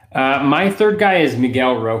 My third guy is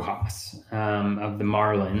Miguel Rojas of the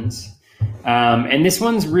Marlins. And this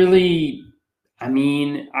one's really,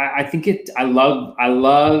 I think I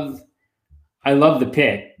love I love the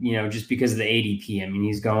pick, just because of the ADP. I mean,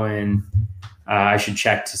 he's going. I should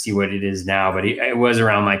check to see what it is now, but it was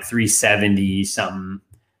around like 370 something.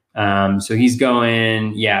 So he's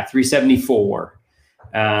going, 374.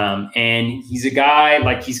 And he's a guy,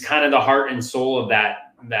 like, he's kind of the heart and soul of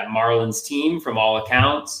that Marlins team from all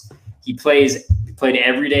accounts. He played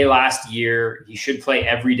every day last year. He should play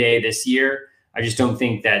every day this year. I just don't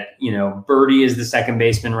think that, Birdie is the second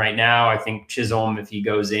baseman right now. I think Chisholm, if he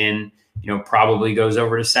goes in, probably goes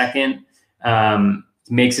over to second.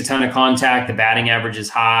 Makes a ton of contact. The batting average is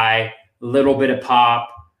high, little bit of pop,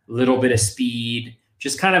 little bit of speed,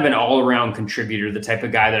 just kind of an all-around contributor, the type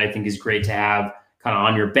of guy that I think is great to have kind of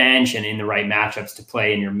on your bench and in the right matchups to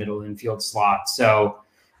play in your middle infield slot. So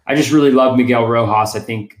I just really love Miguel Rojas. I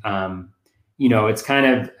think, it's kind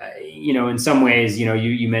of, in some ways,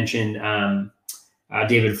 you mentioned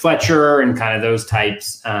David Fletcher and kind of those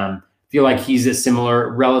types. Feel like he's a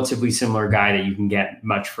relatively similar guy that you can get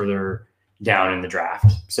much further down in the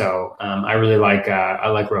draft. So I really like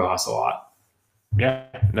Rojas a lot. Yeah,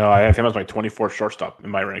 no, I have him as my 24th shortstop in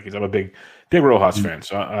my rankings. I'm a big Rojas fan,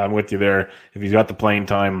 so I'm with you there. If he's got the playing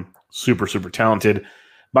time, super, super talented.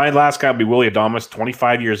 My last guy will be Willy Adames,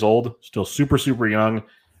 25 years old, still super, super young.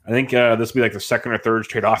 I think this will be like the second or third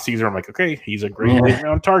straight off season. I'm like, okay, he's a great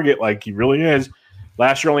late-round target. Like, he really is.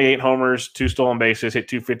 Last year, only 8 homers, 2 stolen bases, hit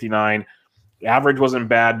 259. The average wasn't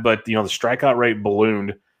bad, but, the strikeout rate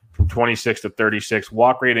ballooned from 26 to 36.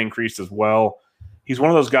 Walk rate increased as well. He's one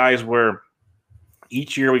of those guys where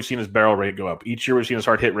each year we've seen his barrel rate go up. Each year we've seen his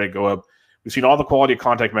hard hit rate go up. We've seen all the quality of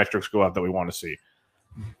contact metrics go up that we want to see.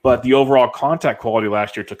 But the overall contact quality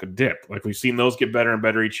last year took a dip. Like, we've seen those get better and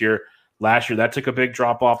better each year. Last year, that took a big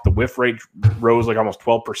drop off. The whiff rate rose like almost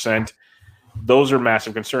 12%. Those are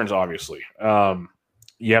massive concerns, obviously.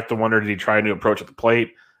 You have to wonder, did he try a new approach at the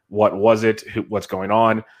plate? What was it? What's going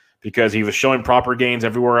on? Because he was showing proper gains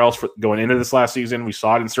everywhere else going into this last season. We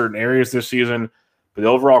saw it in certain areas this season. But the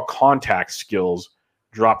overall contact skills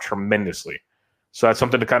dropped tremendously. So that's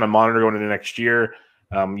something to kind of monitor going into next year.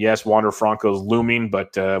 Yes, Wander Franco's looming,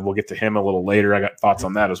 but we'll get to him a little later. I got thoughts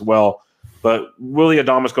on that as well. But Willy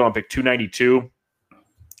Adames going on pick 292.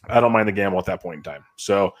 I don't mind the gamble at that point in time.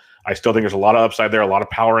 So I still think there's a lot of upside there, a lot of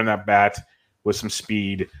power in that bat with some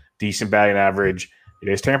speed, decent batting average. It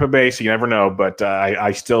is Tampa Bay, so you never know. But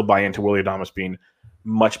I still buy into Willy Adames being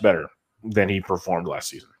much better than he performed last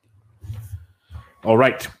season. All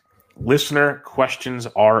right. Listener questions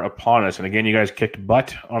are upon us. And again, you guys kicked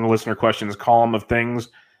butt on the listener questions column of things.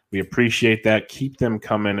 We appreciate that. Keep them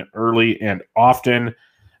coming early and often.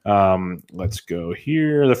 Let's go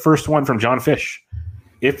here. The first one from John Fish.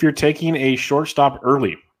 If you're taking a shortstop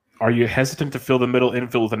early, are you hesitant to fill the middle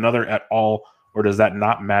infield with another at all, or does that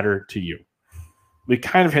not matter to you? We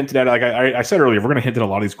kind of hinted at it. Like I said earlier, we're going to hint at a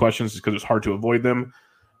lot of these questions because it's hard to avoid them.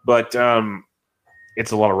 But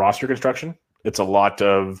it's a lot of roster construction. It's a lot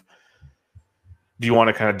of, do you want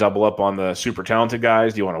to kind of double up on the super talented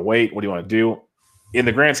guys? Do you want to wait? What do you want to do? In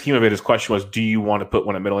the grand scheme of it, his question was, do you want to put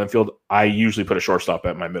one at middle infield? I usually put a shortstop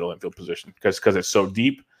at my middle infield position because it's so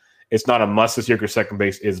deep. It's not a must this year because second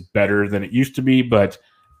base is better than it used to be, but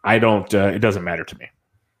I don't. It doesn't matter to me.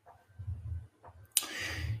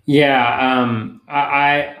 Yeah,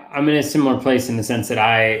 I'm in a similar place in the sense that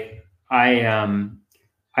I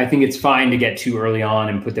think it's fine to get too early on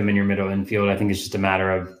and put them in your middle infield. I think it's just a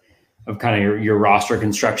matter of kind of your roster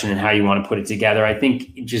construction and how you want to put it together. I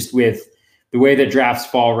think just with the way that drafts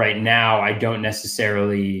fall right now, I'm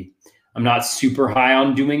not super high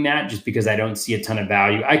on doing that just because I don't see a ton of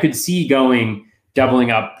value. I could see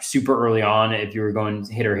doubling up super early on if you were going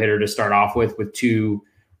hitter to start off with 2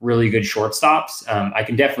 really good shortstops. I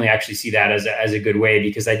can definitely actually see that as a good way,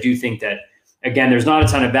 because I do think that, again, there's not a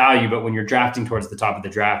ton of value, but when you're drafting towards the top of the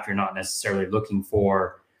draft, you're not necessarily looking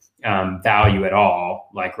for value at all.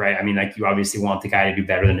 Like, right. I mean, like, you obviously want the guy to do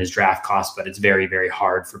better than his draft cost, but it's very, very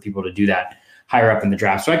hard for people to do that higher up in the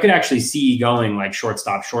draft. So I could actually see going like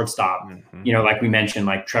shortstop, like we mentioned,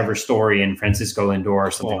 like Trevor Story and Francisco Lindor or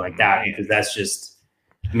something like that, because that's just,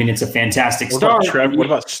 I mean, it's a fantastic start. What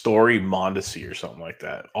about Story, Mondesi or something like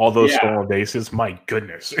that? All those stolen bases, my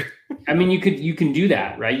goodness. I mean, you can do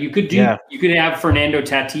that, right? You could have Fernando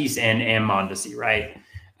Tatis and Mondesi, right?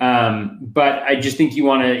 But I just think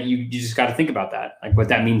you just got to think about that, like what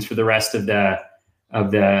that means for the rest of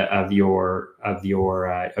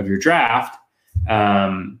your draft.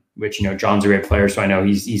 Which, John's a great player, so I know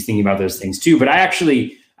he's thinking about those things too. But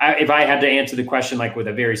if I had to answer the question like with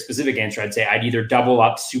a very specific answer, I'd say I'd either double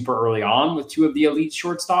up super early on with 2 of the elite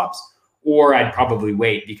shortstops, or I'd probably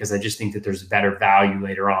wait because I just think that there's better value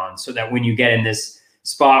later on, so that when you get in this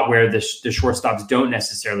spot where the shortstops don't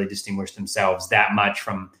necessarily distinguish themselves that much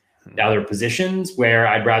from the other positions, where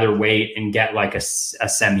I'd rather wait and get like a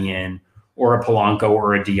Semien or a Polanco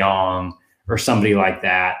or a DeYoung or somebody like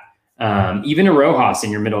that. Even a Rojas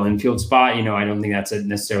in your middle infield spot, I don't think that's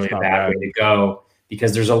necessarily a bad way to go,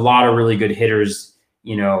 because there's a lot of really good hitters,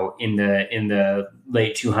 in the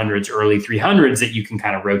late 200s, early 300s that you can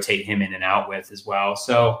kind of rotate him in and out with as well.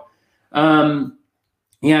 So,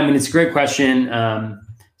 it's a great question.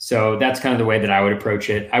 So that's kind of the way that I would approach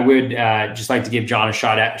it. I would just like to give John a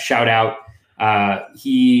shout out.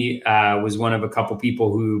 He was one of a couple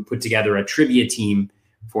people who put together a trivia team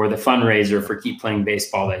for the fundraiser for Keep Playing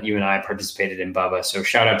Baseball that you and I participated in, Bubba. So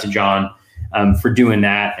shout out to John for doing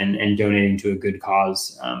that and donating to a good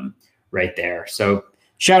cause right there. So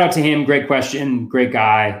shout out to him. Great question. Great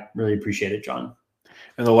guy. Really appreciate it, John.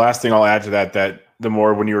 And the last thing I'll add to that the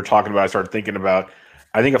more when you were talking about, I started thinking about,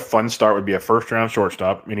 I think a fun start would be a first-round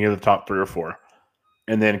shortstop, any of the top 3 or 4,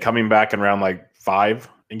 and then coming back in round like 5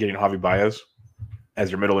 and getting Javi Baez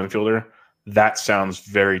as your middle infielder. That sounds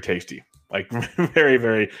very tasty, like very,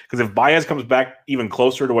 very. Because if Baez comes back even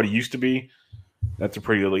closer to what he used to be, that's a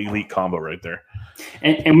pretty elite combo right there.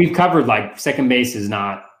 And we've covered like second base is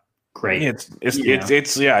not great. It's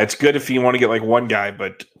good if you want to get like one guy,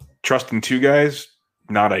 but trusting 2 guys,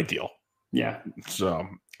 not ideal. Yeah. So.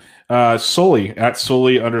 Sully at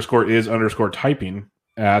Sully_is_typing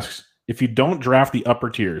asks, if you don't draft the upper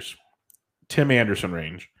tiers, Tim Anderson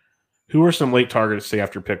range, who are some late targets, say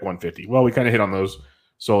after pick 150? Well, we kind of hit on those,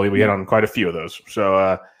 Sully. We hit on quite a few of those.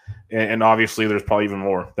 So, and obviously there's probably even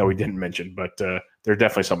more that we didn't mention, but there's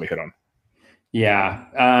definitely some we hit on. Yeah.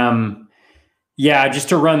 Just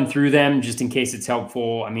to run through them, just in case it's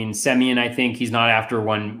helpful. I mean, Semien, I think he's not after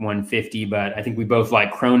 150, but I think we both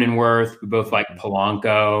like Cronenworth. We both like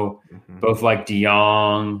Polanco, both like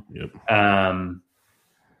DeYoung. Yep. And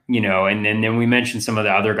then we mentioned some of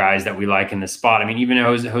the other guys that we like in the spot. I mean, even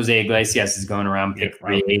Jose Iglesias is going around pick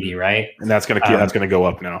 380, right? And that's gonna go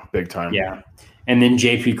up now, big time. Yeah. And then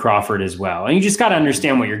JP Crawford as well. And you just got to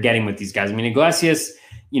understand what you're getting with these guys. I mean, Iglesias,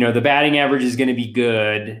 the batting average is going to be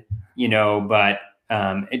good, but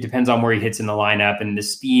it depends on where he hits in the lineup, and the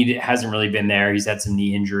speed hasn't really been there. He's had some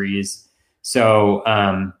knee injuries. So,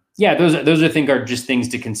 those I think are just things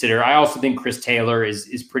to consider. I also think Chris Taylor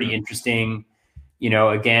is pretty interesting.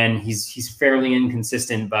 Again, he's fairly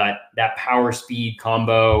inconsistent, but that power speed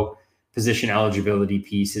combo position eligibility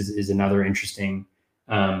piece is another interesting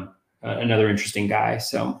guy.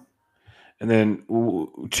 So, and then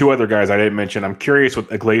 2 other guys I didn't mention. I'm curious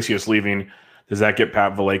with Iglesias leaving, does that get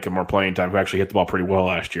Pat Valleca more playing time, who actually hit the ball pretty well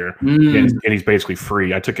last year? And he's basically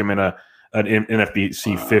free. I took him in an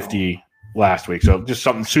NFBC 50 last week. So just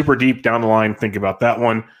something super deep down the line. Think about that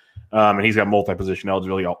one. And he's got multi-position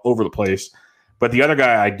eligibility all over the place. But the other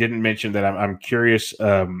guy I didn't mention that I'm curious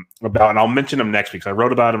about, and I'll mention him next week because I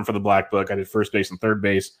wrote about him for the Black Book. I did first base and third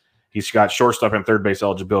base. He's got shortstop and third base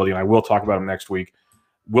eligibility, and I will talk about him next week.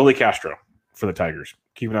 Willie Castro for the Tigers.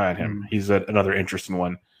 Keep an eye on him. He's another interesting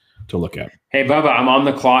one to look at. Hey, Bubba, I'm on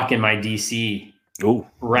the clock in my DC. Ooh,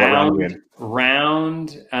 round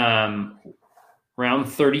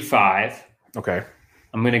 35. Okay.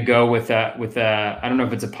 I'm going to go with a I don't know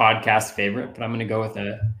if it's a podcast favorite, but I'm going to go with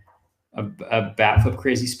a Bat Flip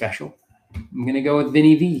Crazy special. I'm going to go with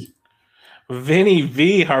Vinny V. Vinny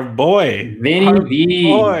V, our boy. Vinny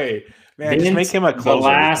V. Boy. Man, just make him a closer.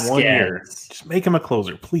 Velasquez. 1 year. Just make him a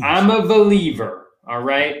closer, please. I'm a believer. All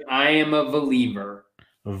right. I am a believer.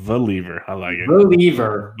 Believer. I like it.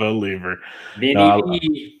 Believer. Vinny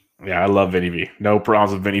V. Yeah, I love Vinny V. No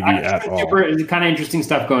problems with Vinny V at all. Kind of interesting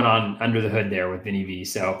stuff going on under the hood there with Vinny V.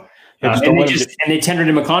 So, and they tendered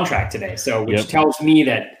him a contract today. So, which tells me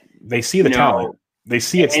that they see the talent. They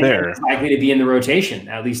see it's there. It's likely to be in the rotation,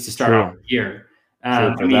 at least to start off the year.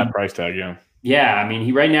 For that price tag, yeah. Yeah, I mean,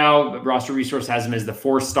 he right now Roster Resource has him as the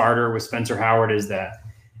 4th starter with Spencer Howard as the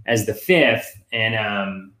 5th, and I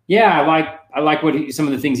like some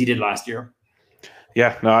of the things he did last year.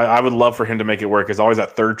 Yeah, no, I would love for him to make it work. It's always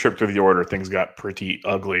that third trip through the order, things got pretty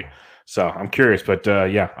ugly. So I'm curious, but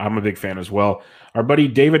I'm a big fan as well. Our buddy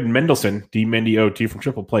David Mendelson, DMendy02 from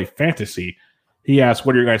Triple Play Fantasy, he asked,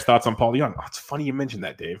 "What are your guys' thoughts on Paul DeJong?" Oh, it's funny you mentioned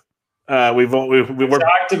that, Dave. We've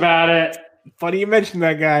talked about it. Funny you mentioned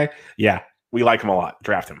that guy. Yeah, we like him a lot.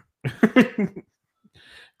 Draft him.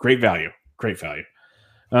 Great value.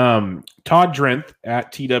 Todd Drenth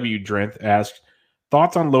at TW Drenth asked,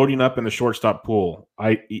 thoughts on loading up in the shortstop pool?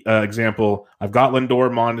 Example, I've got Lindor,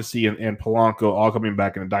 Mondesi, and Polanco all coming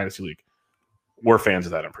back in the Dynasty League. We're fans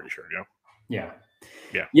of that, I'm pretty sure. Yeah,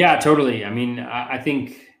 totally. I mean, I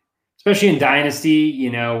think especially in Dynasty,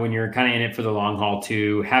 when you're kind of in it for the long haul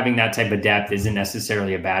too, having that type of depth isn't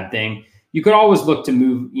necessarily a bad thing. You could always look to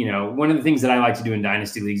move, one of the things that I like to do in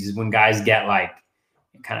Dynasty leagues is when guys get like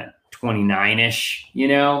kind of 29-ish,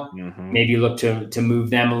 maybe look to move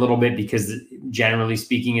them a little bit because generally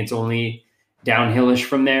speaking, it's only downhillish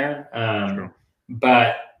from there.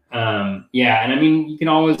 But yeah, and I mean, you can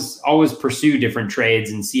always pursue different trades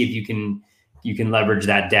and see if you can leverage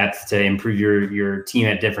that depth to improve your team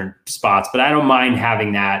at different spots. But I don't mind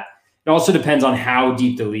having that. It also depends on how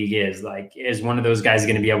deep the league is. Like, is one of those guys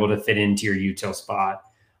going to be able to fit into your util spot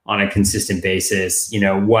on a consistent basis?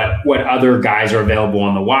 What other guys are available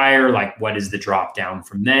on the wire? Like, what is the drop down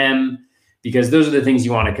from them? Because those are the things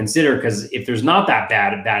you want to consider. Because if there's not that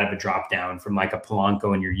bad of a drop down from like a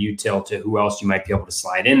Polanco in your util to who else you might be able to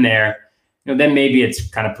slide in there, then maybe it's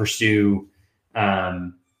kind of pursue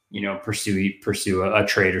a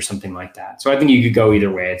trade or something like that. So I think you could go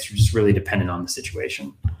either way. It's just really dependent on the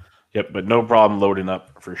situation. Yep, but no problem loading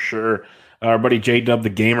up for sure. Our buddy J-Dub the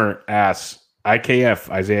Gamer asks, IKF,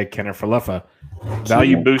 Isaiah Kenner-Falefa,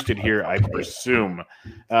 value boosted here, I presume.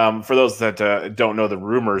 For those that don't know the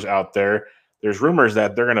rumors out there, there's rumors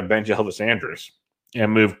that they're going to bench Elvis Andrus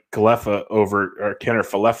and move Kenner-Falefa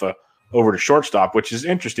over to shortstop, which is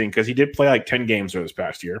interesting because he did play like 10 games this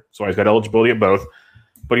past year, so he's got eligibility at both.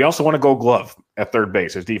 But he also won a Gold Glove at third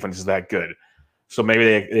base. His defense is that good. So maybe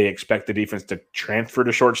they expect the defense to transfer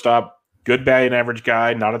to shortstop. Good batting average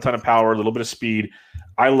guy, not a ton of power, a little bit of speed.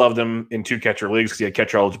 I loved him in 2 catcher leagues because he had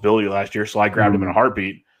catcher eligibility last year, so I grabbed him in a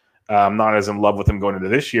heartbeat. I'm not as in love with him going into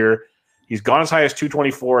this year. He's gone as high as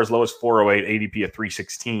 224, as low as 408, ADP at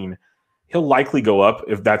 316. He'll likely go up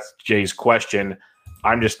if that's Jay's question.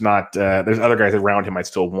 I'm just not there's other guys around him I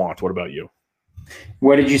still want. What about you?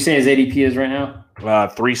 What did you say his ADP is right now?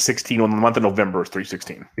 316. On the month of November is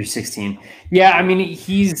 316. 316. Yeah, I mean,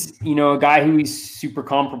 he's a guy who he's super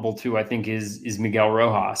comparable to, I think, is Miguel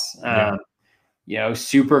Rojas.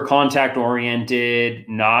 Super contact oriented,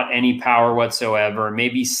 not any power whatsoever,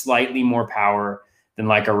 maybe slightly more power than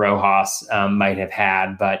like a Rojas might have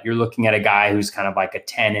had. But you're looking at a guy who's kind of like a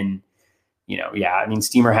 10 and,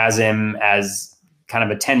 Steamer has him as kind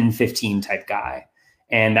of a 10 and 15 type guy.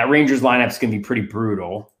 And that Rangers lineup is going to be pretty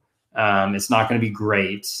brutal. It's not going to be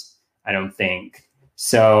great, I don't think.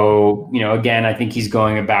 So, again, I think he's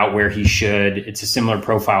going about where he should. It's a similar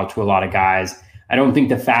profile to a lot of guys. I don't think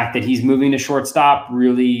the fact that he's moving to shortstop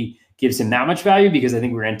really gives him that much value because I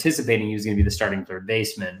think we were anticipating he was going to be the starting third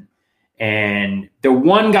baseman. And the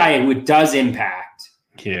one guy who it does impact.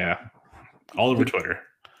 Yeah, all over Twitter.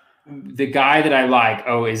 The guy that I like,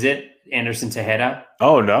 is it Anderson Tejeda?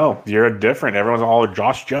 Oh, no, you're different. Everyone's all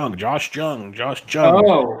Josh Jung.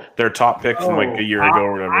 Oh. Their top pick from like a year ago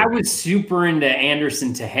or whatever. I was super into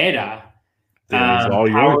Anderson Tejeda. Yeah, all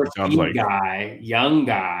yours, sounds like. Young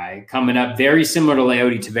guy, coming up, very similar to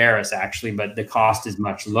Leody Taveras, actually, but the cost is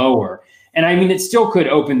much lower. And I mean, it still could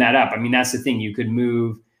open that up. I mean, that's the thing. You could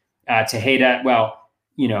move Tejeda. Well,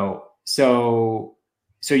 so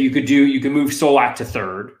you could move Solak to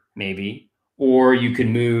third, maybe, or you could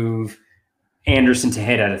move Anderson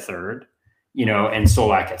Tejeda to third, and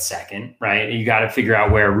Solak at second, right? You got to figure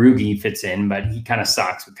out where Rugi fits in, but he kind of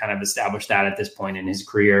sucks. We kind of established that at this point in his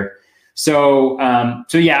career. So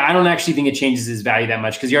yeah, I don't actually think it changes his value that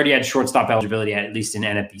much because he already had shortstop eligibility at least in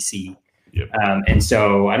NFBC. Yep. And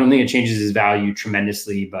so I don't think it changes his value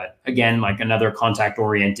tremendously, but again, like another contact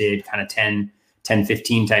oriented kind of 10,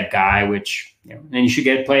 15 type guy, which, and you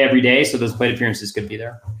should play every day. So those plate appearances could be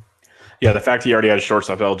there. Yeah. The fact he already had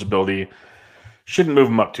shortstop eligibility shouldn't move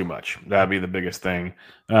him up too much. That'd be the biggest thing.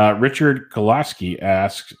 Richard Kolaski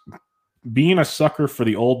asks, being a sucker for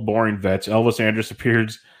the old boring vets, Elvis Andrus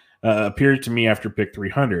appeared to me after pick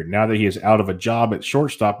 300. Now that he is out of a job at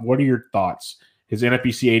shortstop, what are your thoughts? His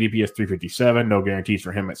NFBC ADP is 357. No guarantees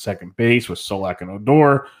for him at second base with Solak and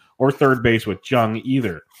Odor, or third base with Jung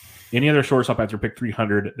either. Any other shortstop after pick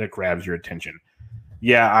 300 that grabs your attention?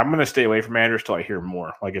 Yeah, I'm going to stay away from Andrus till I hear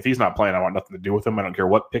more. Like, if he's not playing, I want nothing to do with him. I don't care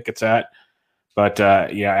what pick it's at. But,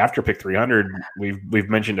 after pick 300, we've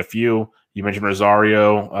mentioned a few. You mentioned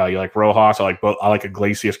Rosario. You like Rojas. I like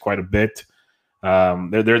Iglesias quite a bit.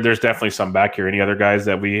 There's definitely some back here. Any other guys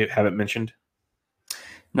that we haven't mentioned?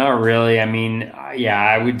 Not really. I mean,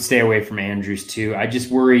 I would stay away from Andrus too. I just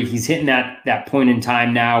worry he's hitting that point in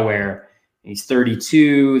time now where he's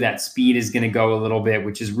 32. That speed is going to go a little bit,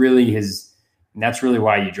 which is really that's really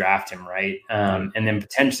why you draft him, right? And then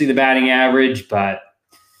potentially the batting average, but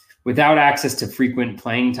without access to frequent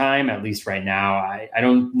playing time, at least right now, I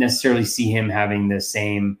don't necessarily see him having the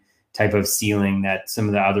same type of ceiling that some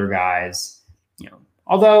of the other guys,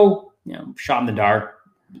 although, shot in the dark,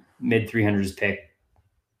 mid 300s pick,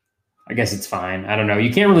 I guess it's fine. I don't know.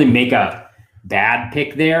 You can't really make a bad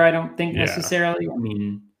pick there, I don't think necessarily. I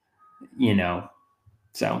mean,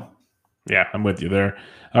 so. Yeah, I'm with you there.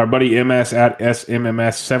 Our buddy MS at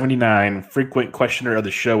SMMS79, frequent questioner of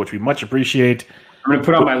the show, which we much appreciate. I'm going to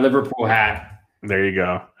put on my Liverpool hat. There you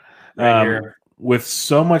go. Right here. With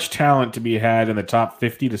so much talent to be had in the top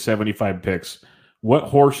 50 to 75 picks, what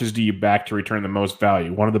horses do you back to return the most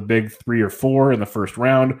value? One of the big 3 or 4 in the first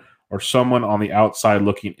round, or someone on the outside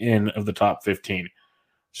looking in of the top 15?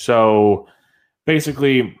 So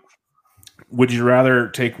basically, would you rather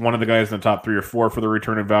take one of the guys in the top 3 or 4 for the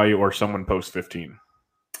return of value, or someone post 15?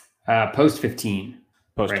 Post 15.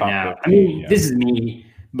 Post right top now. 15, I mean, This is me,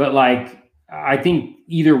 but I think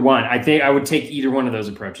either one. I would take either one of those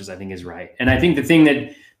approaches. I think is right, and I think the thing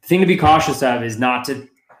to be cautious of is not to.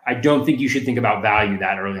 I don't think you should think about value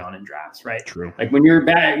that early on in drafts, right? True. Like when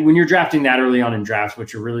you're drafting that early on in drafts,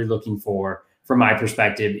 what you're really looking for, from my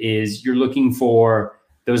perspective, is you're looking for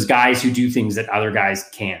those guys who do things that other guys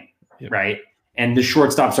can't, right? And the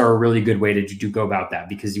shortstops are a really good way to go about that,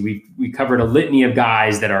 because we covered a litany of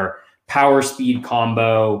guys that are power speed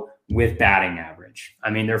combo with batting average. I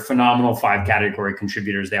mean, they're phenomenal 5 category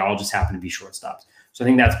contributors. They all just happen to be shortstops. So I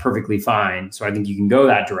think that's perfectly fine. So I think you can go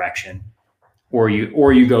that direction, or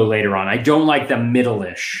you go later on. I don't like the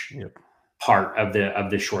middle-ish part of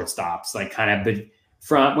the shortstops, like kind of the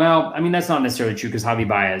front. Well, I mean, that's not necessarily true, because Javi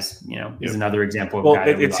Baez, is another example of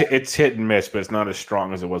a guy. It's hit and miss, but it's not as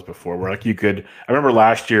strong as it was before. Where I remember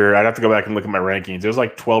last year, I'd have to go back and look at my rankings. It was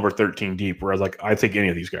like 12 or 13 deep, where I was like, I'd take any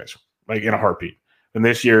of these guys, like in a heartbeat. And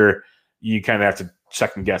this year, you kind of have to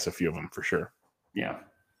second guess a few of them for sure. Yeah.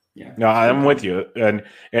 No, I'm with you. And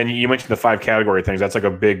you mentioned the 5 category things. That's like a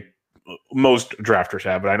big, most drafters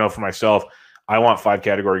have, but I know for myself, I want 5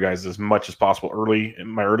 category guys as much as possible early in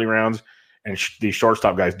my early rounds, and these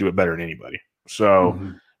shortstop guys do it better than anybody. So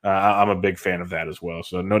I'm a big fan of that as well.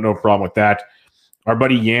 So no problem with that. Our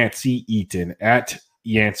buddy Yancey Eaton at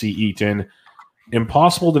Yancey Eaton.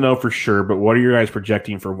 Impossible to know for sure, but what are your guys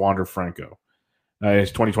projecting for Wander Franco?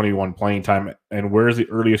 His 2021 playing time, and where's the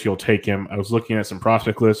earliest you'll take him? I was looking at some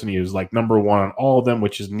prospect lists, and he was like number 1 on all of them,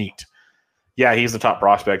 which is neat. Yeah, he's the top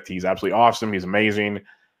prospect. He's absolutely awesome. He's amazing.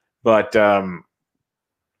 But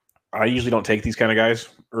I usually don't take these kind of guys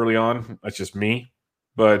early on. That's just me.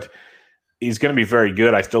 But he's going to be very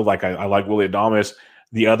good. I still like I like Willy Adames.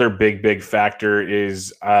 The other big factor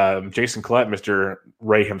is Jason Collette, Mr.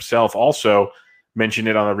 Ray himself, also mentioned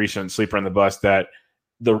it on a recent Sleeper on the Bus that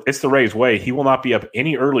it's the Rays way. He will not be up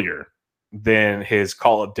any earlier than his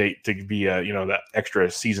call-up date to be that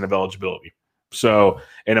extra season of eligibility. So,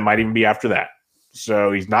 and it might even be after that.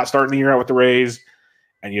 So he's not starting the year out with the Rays,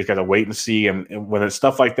 and you just got to wait and see. And when it's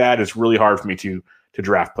stuff like that, it's really hard for me to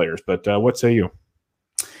draft players. But what say you?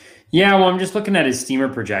 Yeah, well, I'm just looking at his Steamer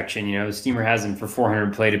projection. The Steamer has him for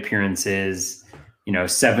 400 plate appearances,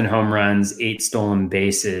 7 home runs, 8 stolen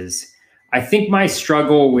bases. I think my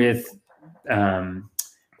struggle with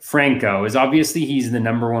Franco is obviously he's the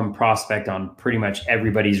number 1 prospect on pretty much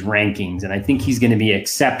everybody's rankings, and I think he's going to be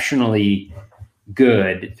exceptionally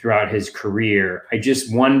good throughout his career. I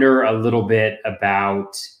just wonder a little bit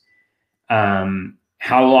about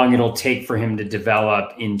how long it'll take for him to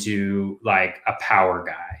develop into like a power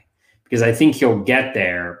guy, because I think he'll get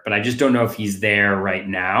there, but I just don't know if he's there right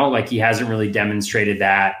now. Like he hasn't really demonstrated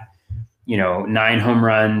that, 9 home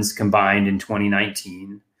runs combined in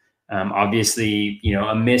 2019. Obviously,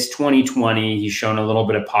 a missed 2020. He's shown a little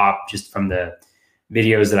bit of pop just from the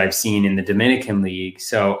videos that I've seen in the Dominican League.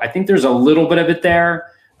 So I think there's a little bit of it there.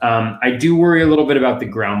 I do worry a little bit about the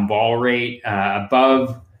ground ball rate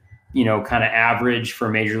above, kind of average for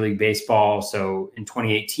Major League Baseball. So in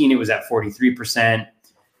 2018, it was at 43%,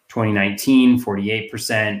 2019,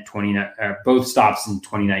 48%, both stops in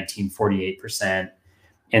 2019, 48%.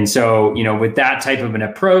 And so, with that type of an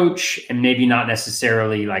approach, and maybe not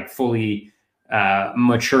necessarily like fully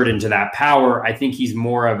matured into that power, I think he's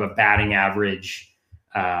more of a batting average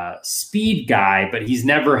speed guy, but he's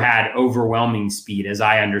never had overwhelming speed, as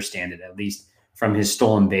I understand it, at least from his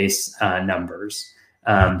stolen base numbers.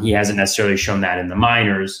 He hasn't necessarily shown that in the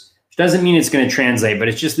minors, which doesn't mean it's going to translate, but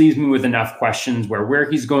it just leaves me with enough questions where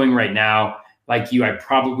he's going right now, like you, I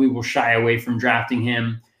probably will shy away from drafting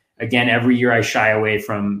him. Again, every year I shy away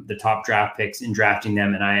from the top draft picks in drafting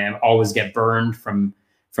them, and I always get burned from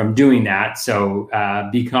doing that. So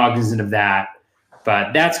be cognizant of that.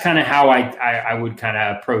 But that's kind of how I would kind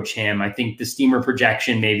of approach him. I think the Steamer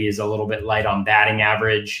projection maybe is a little bit light on batting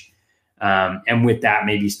average. And with that,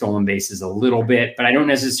 maybe stolen bases a little bit. But I don't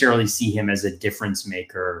necessarily see him as a difference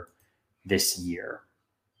maker this year.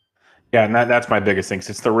 Yeah, and that's my biggest thing.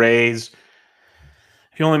 Since the Rays,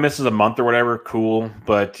 if he only misses a month or whatever, cool.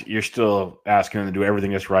 But you're still asking him to do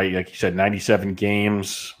everything that's right. Like you said, 97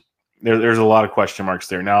 games. There's a lot of question marks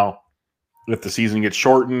there. Now, if the season gets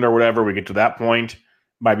shortened or whatever, we get to that point,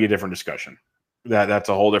 might be a different discussion. That's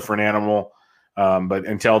a whole different animal. But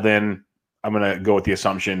until then, I'm going to go with the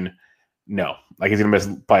assumption, no. Like he's going to miss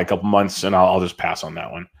by a couple months, and I'll just pass on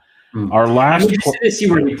that one. Our last. I'm interested to see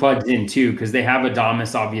where he plugs in too, because they have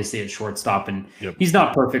Adames obviously at shortstop, and he's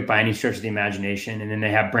not perfect by any stretch of the imagination. And then they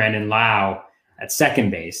have Brandon Lau at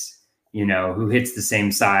second base, who hits the same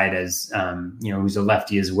side as, who's a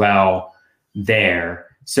lefty as well there.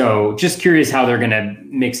 So just curious how they're going to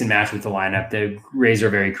mix and match with the lineup. The Rays are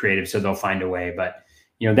very creative, so they'll find a way. But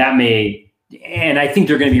that may, and I think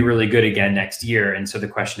they're going to be really good again next year. And so the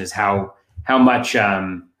question is how much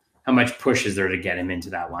push is there to get him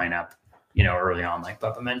into that lineup, early on, like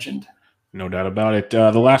Bubba mentioned? No doubt about it.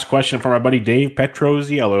 The last question from our buddy Dave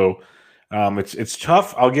Petroziello. It's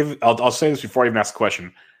tough. I'll say this before I even ask the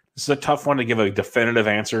question. This is a tough one to give a definitive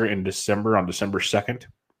answer in December, on December 2nd.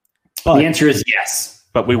 But the answer is yes.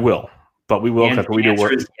 But we will. Because we do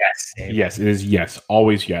work. Yes, Dave. Yes, it is yes.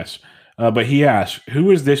 Always yes. But he asks,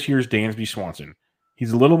 who is this year's Dansby Swanson?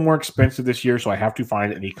 He's a little more expensive this year, so I have to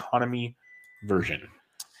find an economy version.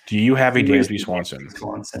 Do you have a Dansby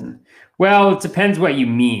Swanson? Well, it depends what you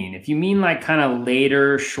mean. If you mean like kind of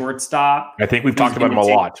later shortstop, I think we've talked about him a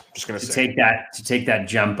lot. Just going to say take that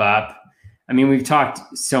jump up. I mean, we've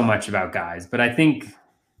talked so much about guys, but I think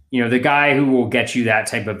the guy who will get you that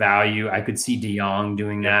type of value, I could see DeYoung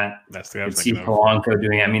doing that. That's the guy I was thinking of. Polanco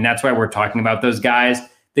doing it. I mean, that's why we're talking about those guys.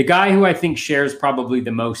 The guy who I think shares probably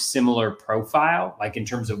the most similar profile, like in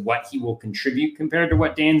terms of what he will contribute compared to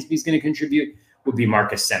what Dansby's going to contribute, would be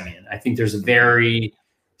Marcus Semien. I think there's very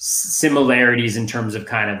similarities in terms of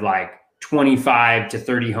kind of like 25 to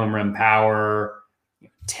 30 home run power,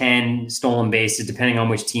 10 stolen bases, depending on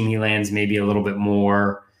which team he lands, maybe a little bit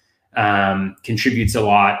more, contributes a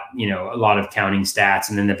lot, a lot of counting stats.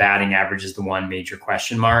 And then the batting average is the one major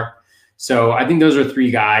question mark. So I think those are three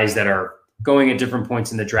guys that are going at different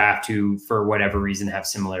points in the draft who, for whatever reason, have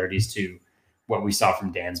similarities to what we saw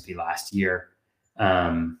from Dansby last year.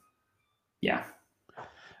 Yeah.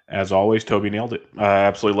 As always, Toby nailed it. I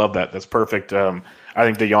absolutely love that. That's perfect. I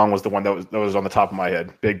think DeYoung was the one that was on the top of my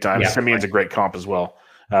head, big time. Yeah, Semien's a great comp as well.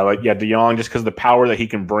 DeYoung, just because of the power that he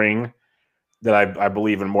can bring, that I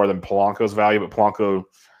believe in more than Polanco's value. But Polanco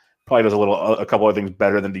probably does a couple of things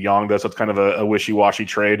better than DeYoung does. So it's kind of a wishy-washy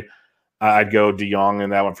trade. I'd go DeYoung in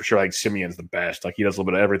that one for sure. Like Semien's the best. Like he does a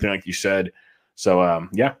little bit of everything, like you said. So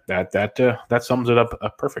that sums it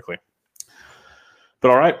up perfectly. But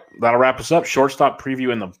all right, that'll wrap us up. Shortstop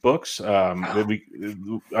preview in the books.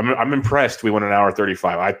 I'm impressed. We went an hour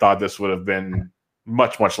 35. I thought this would have been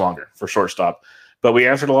much, much longer for shortstop. But we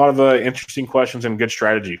answered a lot of the interesting questions and good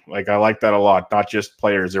strategy. Like I like that a lot. Not just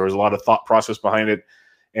players. There was a lot of thought process behind it,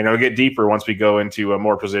 and it'll get deeper once we go into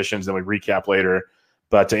more positions and we recap later.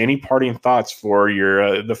 But any parting thoughts for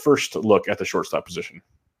your the first look at the shortstop position?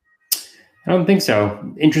 I don't think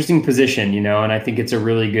so. Interesting position, and I think it's a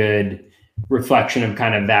really good reflection of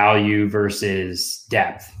kind of value versus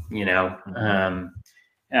depth, and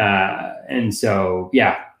so,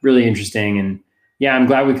 yeah, really interesting. And yeah, I'm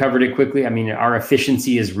glad we covered it quickly. I mean, our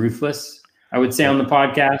efficiency is ruthless, I would say, on the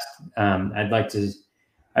podcast.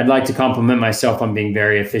 I'd like to compliment myself on being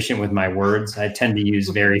very efficient with my words. I tend to use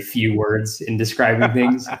very few words in describing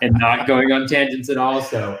things and not going on tangents at all.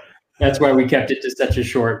 So that's why we kept it to such a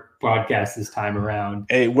short podcast this time around.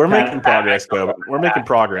 Hey, we're making progress, though. We're making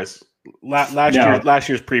progress. Last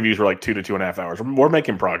year's previews were like 2 to 2.5 hours. We're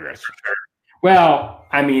making progress. Well,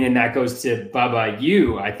 I mean, and that goes to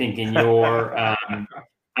Bubba, I think in your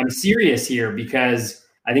I'm serious here, because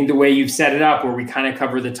I think the way you've set it up, where we kind of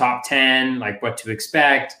cover the top 10, like what to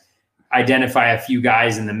expect, identify a few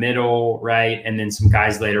guys in the middle, right? And then some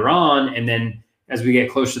guys later on. And then as we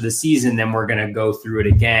get closer to the season, then we're going to go through it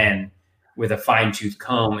again with a fine-tooth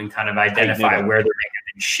comb and kind of identify where there may have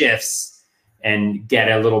been shifts and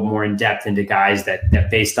get a little more in depth into guys that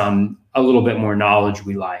based on a little bit more knowledge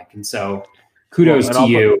we like. And so kudos to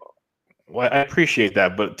you. Well, I appreciate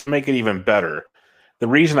that. But to make it even better, the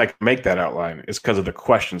reason I can make that outline is because of the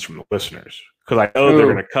questions from the listeners. Because I know they're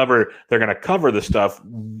going to cover the stuff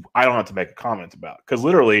I don't have to make a comment about. Because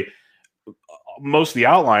literally most of the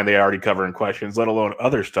outline they already cover in questions, let alone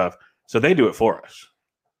other stuff. So they do it for us.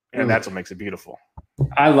 And that's what makes it beautiful.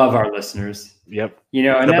 I love our listeners. Yep.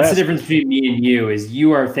 And that's the difference between me and you, is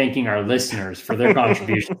you are thanking our listeners for their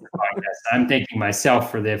contribution to the podcast. I'm thanking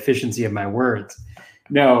myself for the efficiency of my words.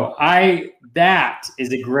 No, that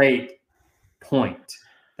is a great point.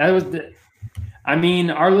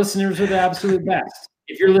 Our listeners are the absolute best.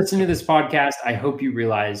 If you're listening to this podcast, I hope you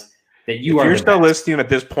realize that you are. If you're still listening at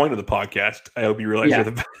this point of the podcast, I hope you realize you're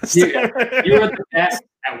the best. You are the best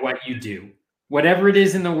at what you do. Whatever it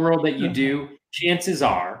is in the world that you do, chances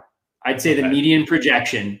are, I'd say the median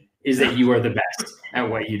projection is that you are the best at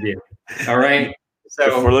what you do. All right.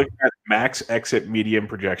 So if we're looking at max exit median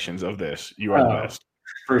projections of this, you are the best.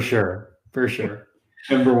 For sure.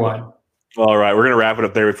 Number one. All right, we're gonna wrap it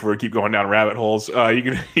up there before we keep going down rabbit holes. You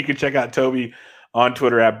can check out Toby on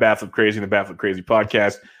Twitter at Batflip Crazy and the Batflip Crazy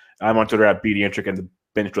Podcast. I'm on Twitter at BDintric and the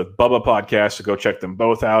Benched with Bubba Podcast. So go check them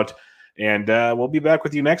both out. And we'll be back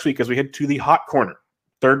with you next week as we head to the hot corner,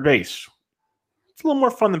 third base. It's a little more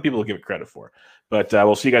fun than people give it credit for. But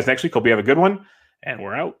we'll see you guys next week. Hope you have a good one, and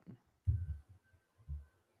we're out.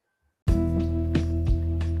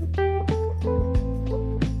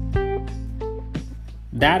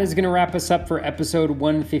 That is going to wrap us up for episode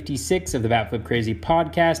 156 of the Batflip Crazy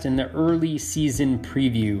Podcast and the early season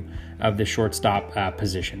preview of the shortstop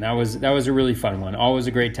position. That was a really fun one. Always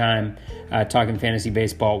a great time talking fantasy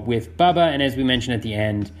baseball with Bubba, and as we mentioned at the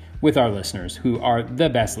end, with our listeners, who are the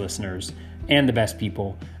best listeners and the best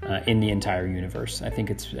people in the entire universe. I think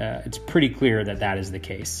it's pretty clear that is the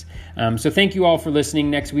case. So thank you all for listening.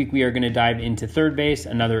 Next week, we are going to dive into third base,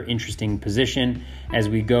 another interesting position as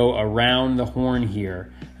we go around the horn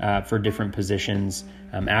here for different positions.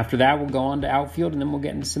 After that, we'll go on to outfield, and then we'll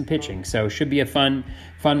get into some pitching. So should be a fun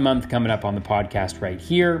month coming up on the podcast right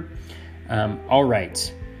here. All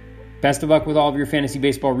right. Best of luck with all of your fantasy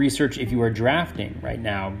baseball research. If you are drafting right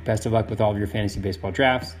now, best of luck with all of your fantasy baseball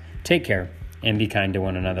drafts. Take care and be kind to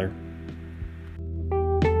one another.